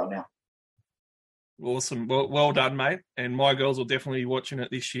country right now. Awesome. Well done, mate. And my girls will definitely be watching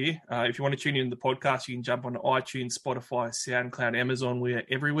it this year. If you want to tune in to the podcast, you can jump on iTunes, Spotify, SoundCloud, Amazon. We're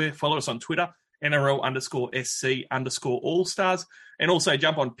everywhere. Follow us on Twitter, NRL_SC_Allstars. And also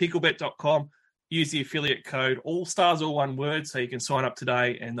jump on picklebet.com. Use the affiliate code Allstars, all one word, so you can sign up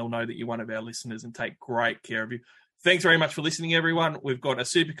today and they'll know that you're one of our listeners and take great care of you. Thanks very much for listening, everyone. We've got a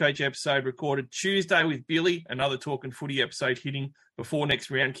Supercoach episode recorded Tuesday with Billy, another Talking Footy episode hitting before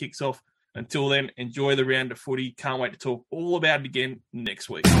next round kicks off. Until then, enjoy the round of footy. Can't wait to talk all about it again next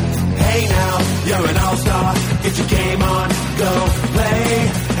week. Hey now, you're an all-star. Get your game on, go play.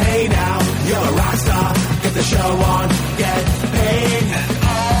 Hey now, you're a rock star. Get the show on, get paid.